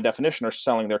kind of by definition are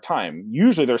selling their time.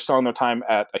 Usually they're selling their time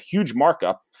at a huge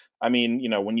markup. I mean,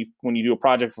 when you do a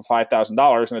project for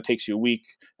 $5,000 and it takes you a week,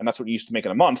 and that's what you used to make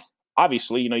in a month,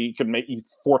 obviously, you could make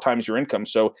 4 times your income.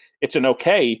 So it's an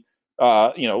okay,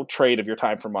 trade of your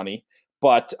time for money.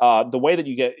 But the way that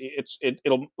you get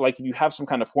it'll like, if you have some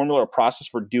kind of formula or process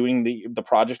for doing the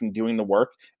project and doing the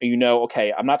work, and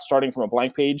okay, I'm not starting from a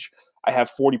blank page. I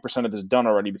have 40% of this done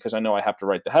already because I know I have to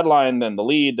write the headline, then the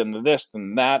lead, then the this,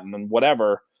 then that, and then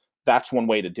whatever. That's one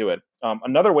way to do it.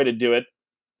 Another way to do it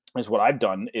is what I've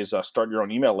done is start your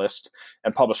own email list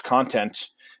and publish content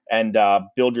and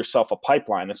build yourself a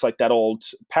pipeline. It's like that old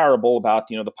parable about,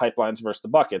 the pipelines versus the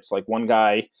buckets. Like, one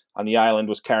guy on the island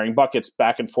was carrying buckets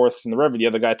back and forth from the river. The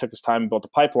other guy took his time and built a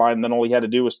pipeline. And then all he had to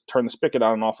do was turn the spigot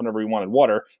on and off whenever he wanted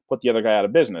water, put the other guy out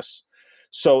of business.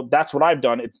 So that's what I've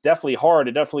done. It's definitely hard.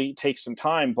 It definitely takes some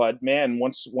time, but man,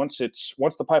 once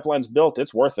the pipeline's built,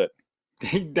 it's worth it.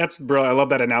 That's brilliant. I love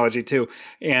that analogy too.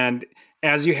 And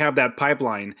as you have that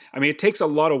pipeline, I mean, it takes a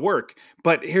lot of work,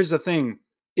 but here's the thing.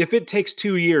 If it takes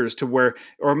 2 years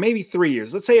or maybe 3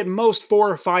 years, let's say at most 4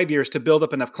 or 5 years to build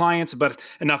up enough clients, but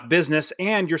enough business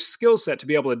and your skill set to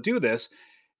be able to do this,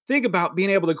 think about being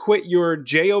able to quit your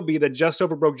job, the just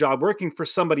over broke job, working for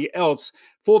somebody else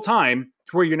full time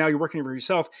to where you're working for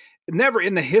yourself. Never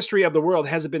in the history of the world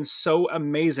has it been so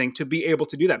amazing to be able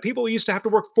to do that. People used to have to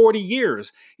work 40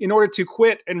 years in order to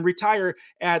quit and retire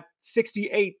at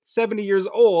 68, 70 years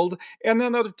old, and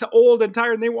then they're old and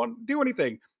tired and they won't do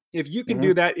anything. If you can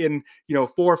do that in,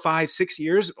 4, 5, 6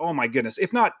 years, oh my goodness,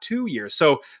 if not 2 years.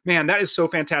 So, man, that is so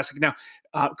fantastic. Now,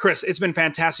 Chris, it's been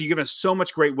fantastic. You've given us so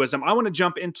much great wisdom. I want to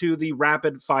jump into the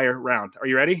rapid fire round. Are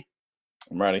you ready?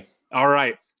 I'm ready. All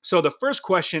right. So the first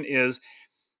question is,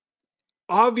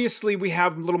 obviously we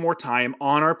have a little more time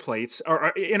on our plates or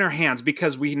in our hands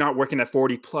because we're not working at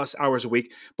 40 plus hours a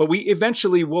week, but we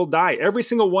eventually will die. Every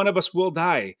single one of us will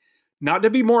die. Not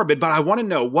to be morbid, but I want to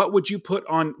know, what would you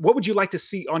like to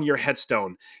see on your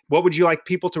headstone? What would you like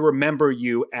people to remember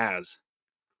you as?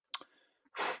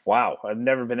 Wow, I've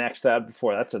never been asked that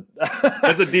before. That's a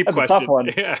That's a deep that's a question. tough one.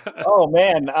 Yeah. Oh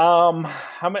man,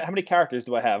 how many characters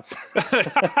do I have?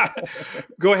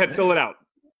 Go ahead, fill it out.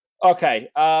 Okay,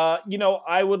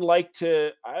 I would like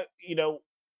to,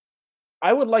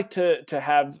 I would like to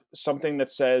have something that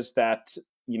says that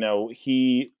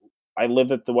I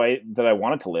lived it the way that I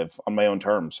wanted to live on my own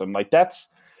terms, and like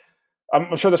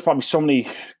I'm sure there's probably so many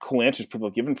cool answers people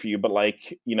have given for you, but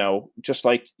just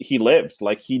like he lived,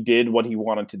 like he did what he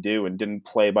wanted to do and didn't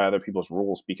play by other people's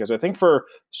rules. Because I think for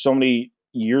so many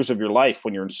years of your life,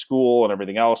 when you're in school and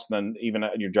everything else, and then even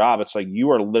at your job, it's like you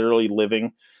are literally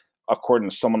living according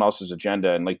to someone else's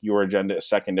agenda, and like your agenda is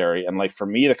secondary. And like for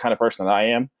me, the kind of person that I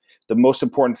am, the most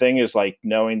important thing is like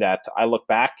knowing that I look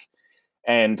back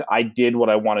and I did what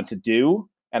I wanted to do,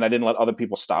 and I didn't let other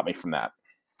people stop me from that.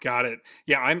 Got it.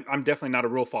 Yeah, I'm definitely not a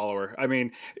rule follower. I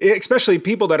mean, especially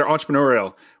people that are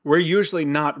entrepreneurial, we're usually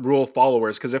not rule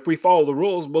followers because if we follow the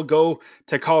rules, we'll go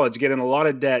to college, get in a lot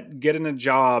of debt, get in a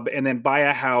job, and then buy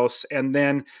a house, and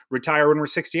then retire when we're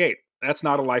 68. That's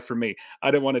not a life for me. I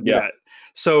don't want to do that.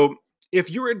 So, if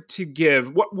you were to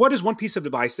give, what is one piece of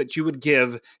advice that you would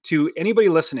give to anybody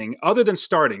listening, other than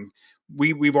starting?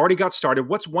 We've already got started.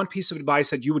 What's one piece of advice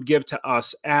that you would give to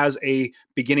us as a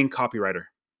beginning copywriter?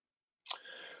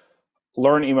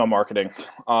 Learn email marketing.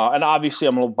 And obviously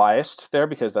I'm a little biased there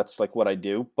because that's like what I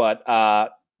do. But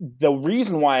the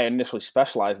reason why I initially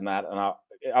specialized in that, and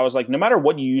I was like, no matter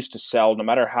what you use to sell, no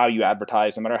matter how you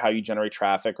advertise, no matter how you generate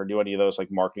traffic or do any of those like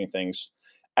marketing things,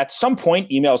 at some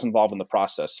point, email is involved in the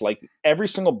process. Like every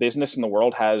single business in the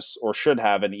world has or should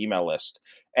have an email list.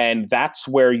 And that's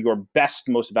where your best,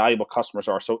 most valuable customers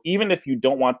are. So even if you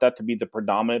don't want that to be the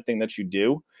predominant thing that you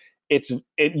do,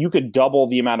 you could double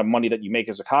the amount of money that you make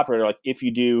as a copywriter. Like if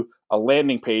you do a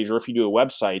landing page or if you do a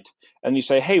website and you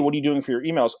say, hey, what are you doing for your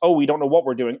emails? Oh, we don't know what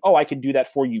we're doing. Oh, I could do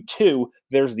that for you too.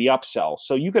 There's the upsell.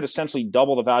 So you could essentially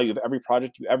double the value of every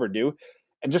project you ever do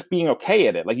and just being okay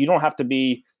at it. Like you don't have to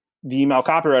be the email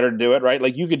copywriter to do it, right?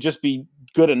 Like you could just be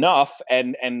good enough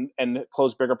and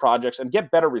close bigger projects and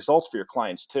get better results for your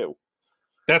clients too.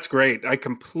 That's great. I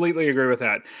completely agree with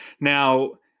that.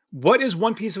 Now, what is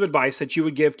one piece of advice that you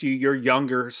would give to your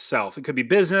younger self? It could be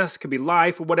business, it could be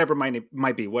life, or whatever it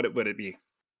might be. What would it be?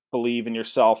 Believe in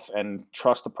yourself and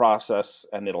trust the process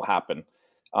and it'll happen.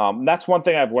 That's one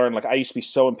thing I've learned. Like I used to be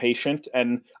so impatient,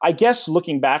 and I guess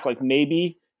looking back, like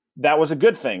maybe that was a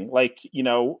good thing. Like,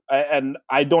 and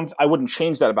I wouldn't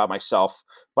change that about myself,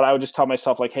 but I would just tell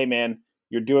myself like, hey man,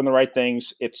 you're doing the right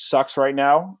things. It sucks right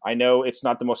now. I know it's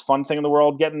not the most fun thing in the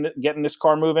world getting this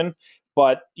car moving,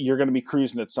 but you're going to be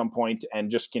cruising at some point, and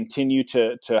just continue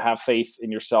to have faith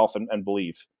in yourself and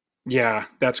believe. Yeah,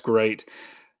 that's great.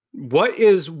 What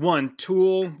is one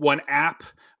tool, one app,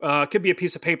 could be a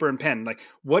piece of paper and pen. Like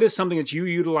what is something that you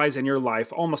utilize in your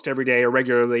life almost every day or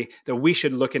regularly that we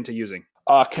should look into using?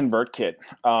 ConvertKit.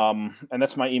 And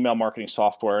that's my email marketing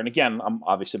software. And again, I'm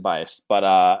obviously biased,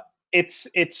 but it's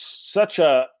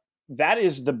that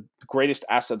is the greatest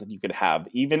asset that you could have.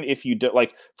 Even if you do,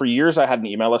 like for years, I had an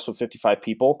email list of 55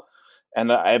 people.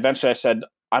 And I said,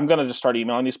 I'm going to just start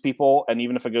emailing these people. And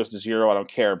even if it goes to zero, I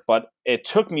don't care. But it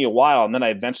took me a while. And then I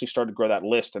eventually started to grow that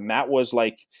list. And that was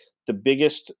like the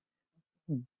best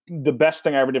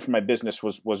thing I ever did for my business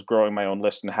was growing my own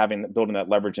list and building that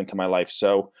leverage into my life.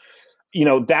 So,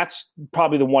 that's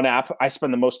probably the one app I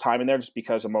spend the most time in there, just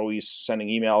because I'm always sending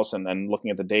emails and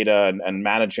looking at the data and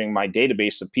managing my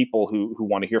database of people who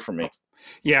want to hear from me.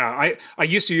 Yeah, I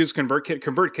used to use ConvertKit.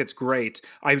 ConvertKit's great.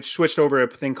 I switched over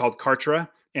to a thing called Kartra,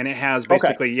 and it has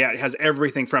basically, it has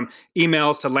everything from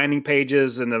emails to landing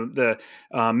pages and the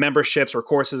memberships or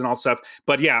courses and all stuff.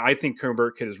 But yeah, I think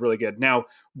ConvertKit is really good. Now,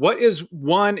 what is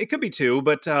one? It could be two,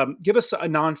 but give us a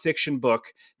nonfiction book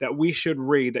that we should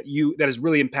read that has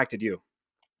really impacted you.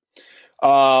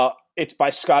 It's by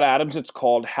Scott Adams. It's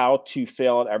called How to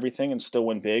Fail at Everything and Still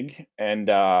Win Big. And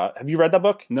have you read that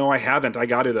book? No, I haven't. I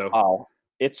got to though. Oh,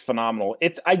 it's phenomenal.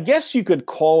 I guess you could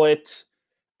call it.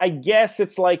 I guess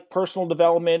it's like personal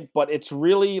development, but it's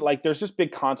really like there's just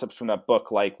big concepts from that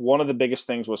book. Like one of the biggest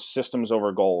things was systems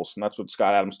over goals. And that's what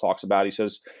Scott Adams talks about. He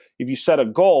says, if you set a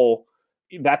goal,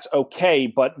 that's okay,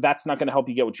 but that's not going to help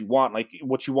you get what you want. Like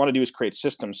what you want to do is create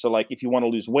systems. So like if you want to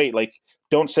lose weight, like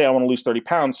don't say I want to lose 30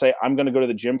 pounds, say I'm going to go to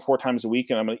the gym 4 times a week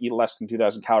and I'm going to eat less than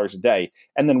 2,000 calories a day,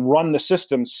 and then run the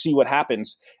system, see what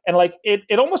happens. And like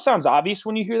it almost sounds obvious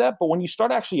when you hear that, but when you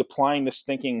start actually applying this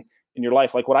thinking in your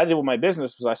life, like what I did with my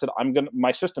business was I said,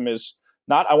 my system is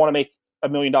not, I want to make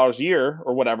 $1 million a year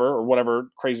or whatever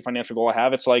crazy financial goal I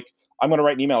have. It's like, I'm going to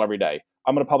write an email every day.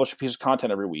 I'm going to publish a piece of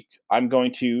content every week. I'm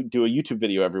going to do a YouTube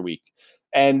video every week.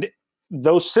 And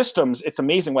those systems, it's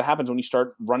amazing what happens when you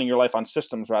start running your life on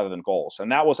systems rather than goals.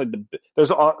 And that was like there's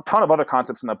a ton of other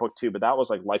concepts in that book too, but that was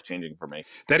like life-changing for me.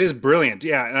 That is brilliant.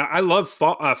 Yeah. And I love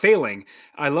failing.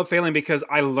 I love failing because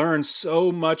I learn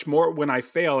so much more when I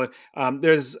fail.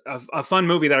 There's a fun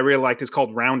movie that I really liked. It's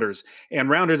called Rounders. And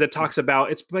Rounders, it talks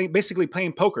about, basically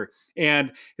playing poker.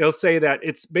 And they'll say that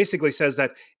it's basically says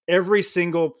that every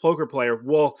single poker player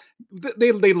will,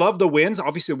 they love the wins.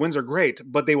 Obviously, wins are great,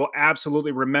 but they will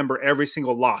absolutely remember every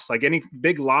single loss. Like any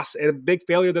big loss, a big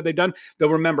failure that they've done, they'll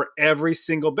remember every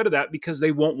single bit of that because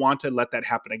they won't want to let that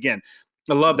happen again.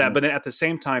 I love that. But then at the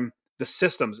same time, the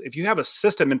systems, if you have a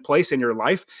system in place in your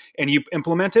life and you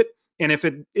implement it, and if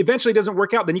it eventually doesn't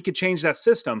work out, then you could change that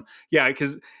system. Yeah,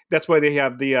 because that's why they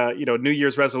have the New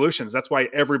Year's resolutions. That's why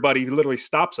everybody literally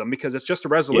stops them, because it's just a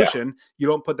resolution. Yeah. You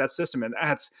don't put that system in.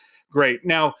 That's great.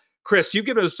 Now, Chris, you've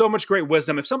given us so much great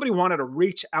wisdom. If somebody wanted to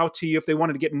reach out to you, if they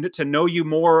wanted to get to know you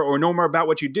more or know more about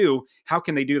what you do, how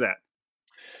can they do that?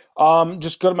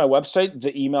 Just go to my website,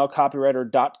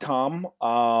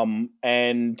 theemailcopywriter.com,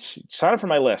 and sign up for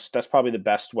my list. That's probably the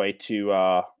best way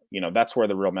to that's where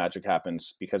the real magic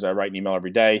happens, because I write an email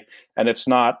every day, and it's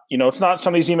not some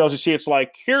of these emails you see, it's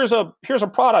like, here's a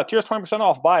product, here's 20%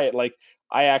 off, buy it. Like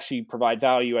I actually provide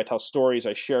value. I tell stories.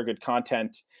 I share good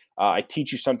content. I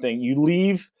teach you something. You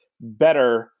leave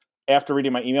better after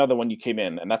reading my email than when you came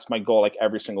in. And that's my goal, like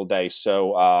every single day.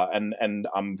 So, and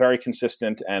I'm very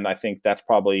consistent, and I think that's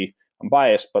probably, I'm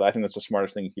biased, but I think that's the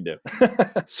smartest thing you can do.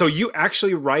 So you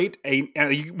actually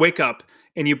you wake up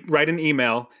and you write an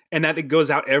email, and that it goes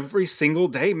out every single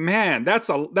day. Man, that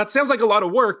sounds like a lot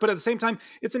of work, but at the same time,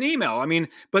 it's an email. I mean,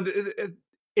 but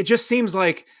it just seems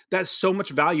like that's so much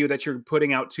value that you're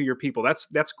putting out to your people.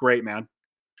 That's great, man.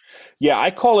 Yeah,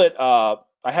 I call it,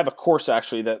 I have a course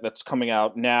actually that's coming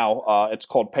out now. It's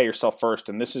called Pay Yourself First.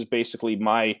 And this is basically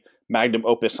my magnum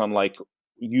opus on like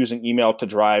using email to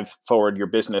drive forward your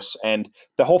business. And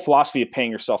the whole philosophy of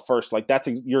paying yourself first, like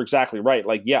you're exactly right.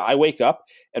 Like, yeah, I wake up,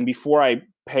 and before I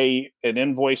pay an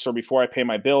invoice, or before I pay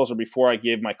my bills, or before I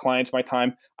give my clients my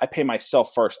time, I pay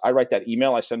myself first. I write that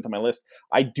email, I send it to my list.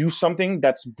 I do something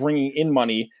that's bringing in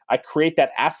money. I create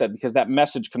that asset, because that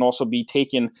message can also be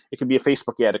taken. It could be a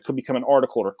Facebook ad. It could become an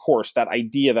article or a course, that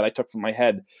idea that I took from my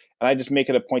head. And I just make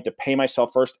it a point to pay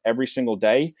myself first every single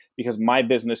day, because my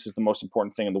business is the most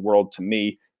important thing in the world to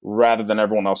me, rather than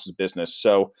everyone else's business.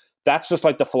 So that's just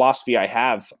like the philosophy I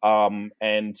have.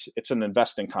 And it's an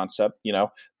investing concept,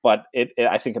 but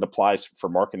I think it applies for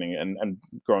marketing and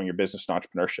growing your business and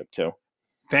entrepreneurship too.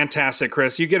 Fantastic,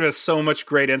 Chris. You give us so much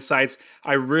great insights.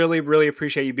 I really, really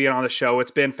appreciate you being on the show. It's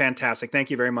been fantastic.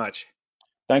 Thank you very much.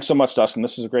 Thanks so much, Dustin.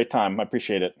 This was a great time. I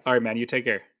appreciate it. All right, man. You take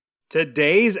care.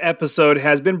 Today's episode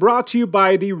has been brought to you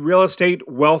by the Real Estate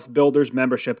Wealth Builders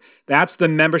membership. That's the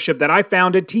membership that I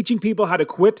founded, teaching people how to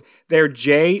quit their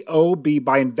JOB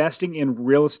by investing in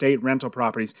real estate rental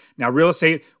properties. Now, Real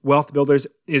Estate Wealth Builders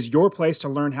is your place to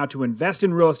learn how to invest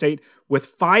in real estate with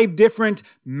 5 different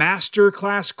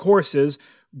masterclass courses,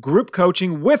 group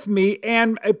coaching with me,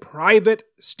 and a private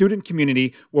student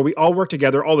community where we all work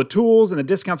together, all the tools and the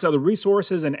discounts, other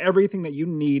resources, and everything that you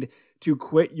need to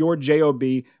quit your JOB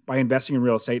by investing in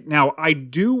real estate. Now, I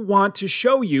do want to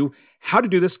show you how to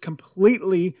do this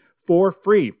completely for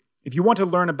free. If you want to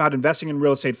learn about investing in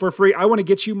real estate for free, I want to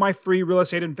get you my free real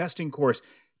estate investing course.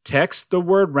 Text the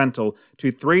word rental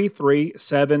to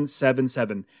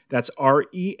 33777. That's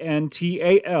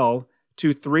RENTAL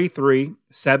to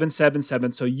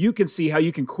 33777, so you can see how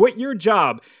you can quit your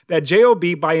job, that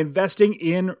JOB, by investing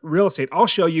in real estate. I'll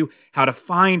show you how to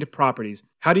find properties,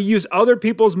 how to use other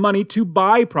people's money to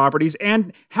buy properties,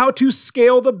 and how to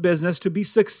scale the business to be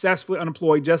successfully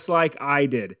unemployed, just like I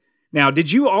did. Now,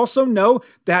 did you also know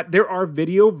that there are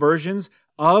video versions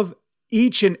of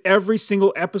each and every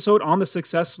single episode on the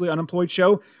Successfully Unemployed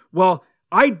show? Well,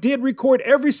 I did record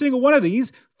every single one of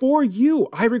these for you.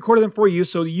 I recorded them for you,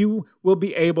 so you will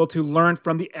be able to learn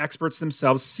from the experts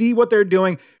themselves, see what they're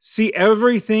doing, see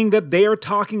everything that they are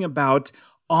talking about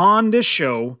on this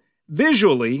show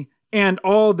visually, and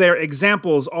all their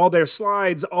examples, all their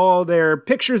slides, all their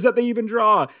pictures that they even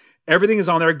draw. Everything is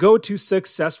on there. Go to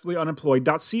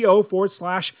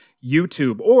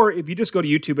successfullyunemployed.co/YouTube. Or if you just go to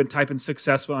YouTube and type in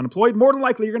Successfully Unemployed, more than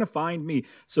likely you're going to find me.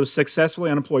 So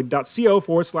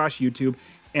successfullyunemployed.co/YouTube.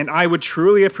 And I would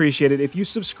truly appreciate it if you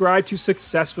subscribe to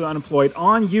Successfully Unemployed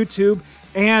on YouTube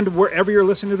and wherever you're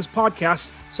listening to this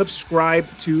podcast, subscribe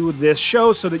to this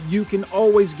show so that you can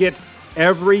always get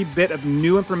every bit of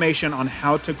new information on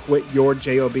how to quit your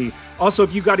job. Also,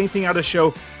 if you got anything out of the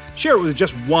show, share it with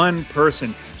just one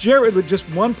person. Share it with just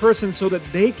one person so that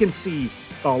they can see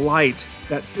the light,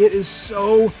 that it is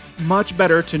so much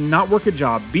better to not work a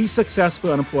job, be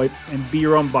successfully unemployed, and be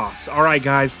your own boss. All right,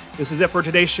 guys, this is it for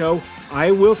today's show.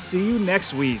 I will see you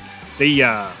next week. See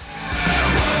ya.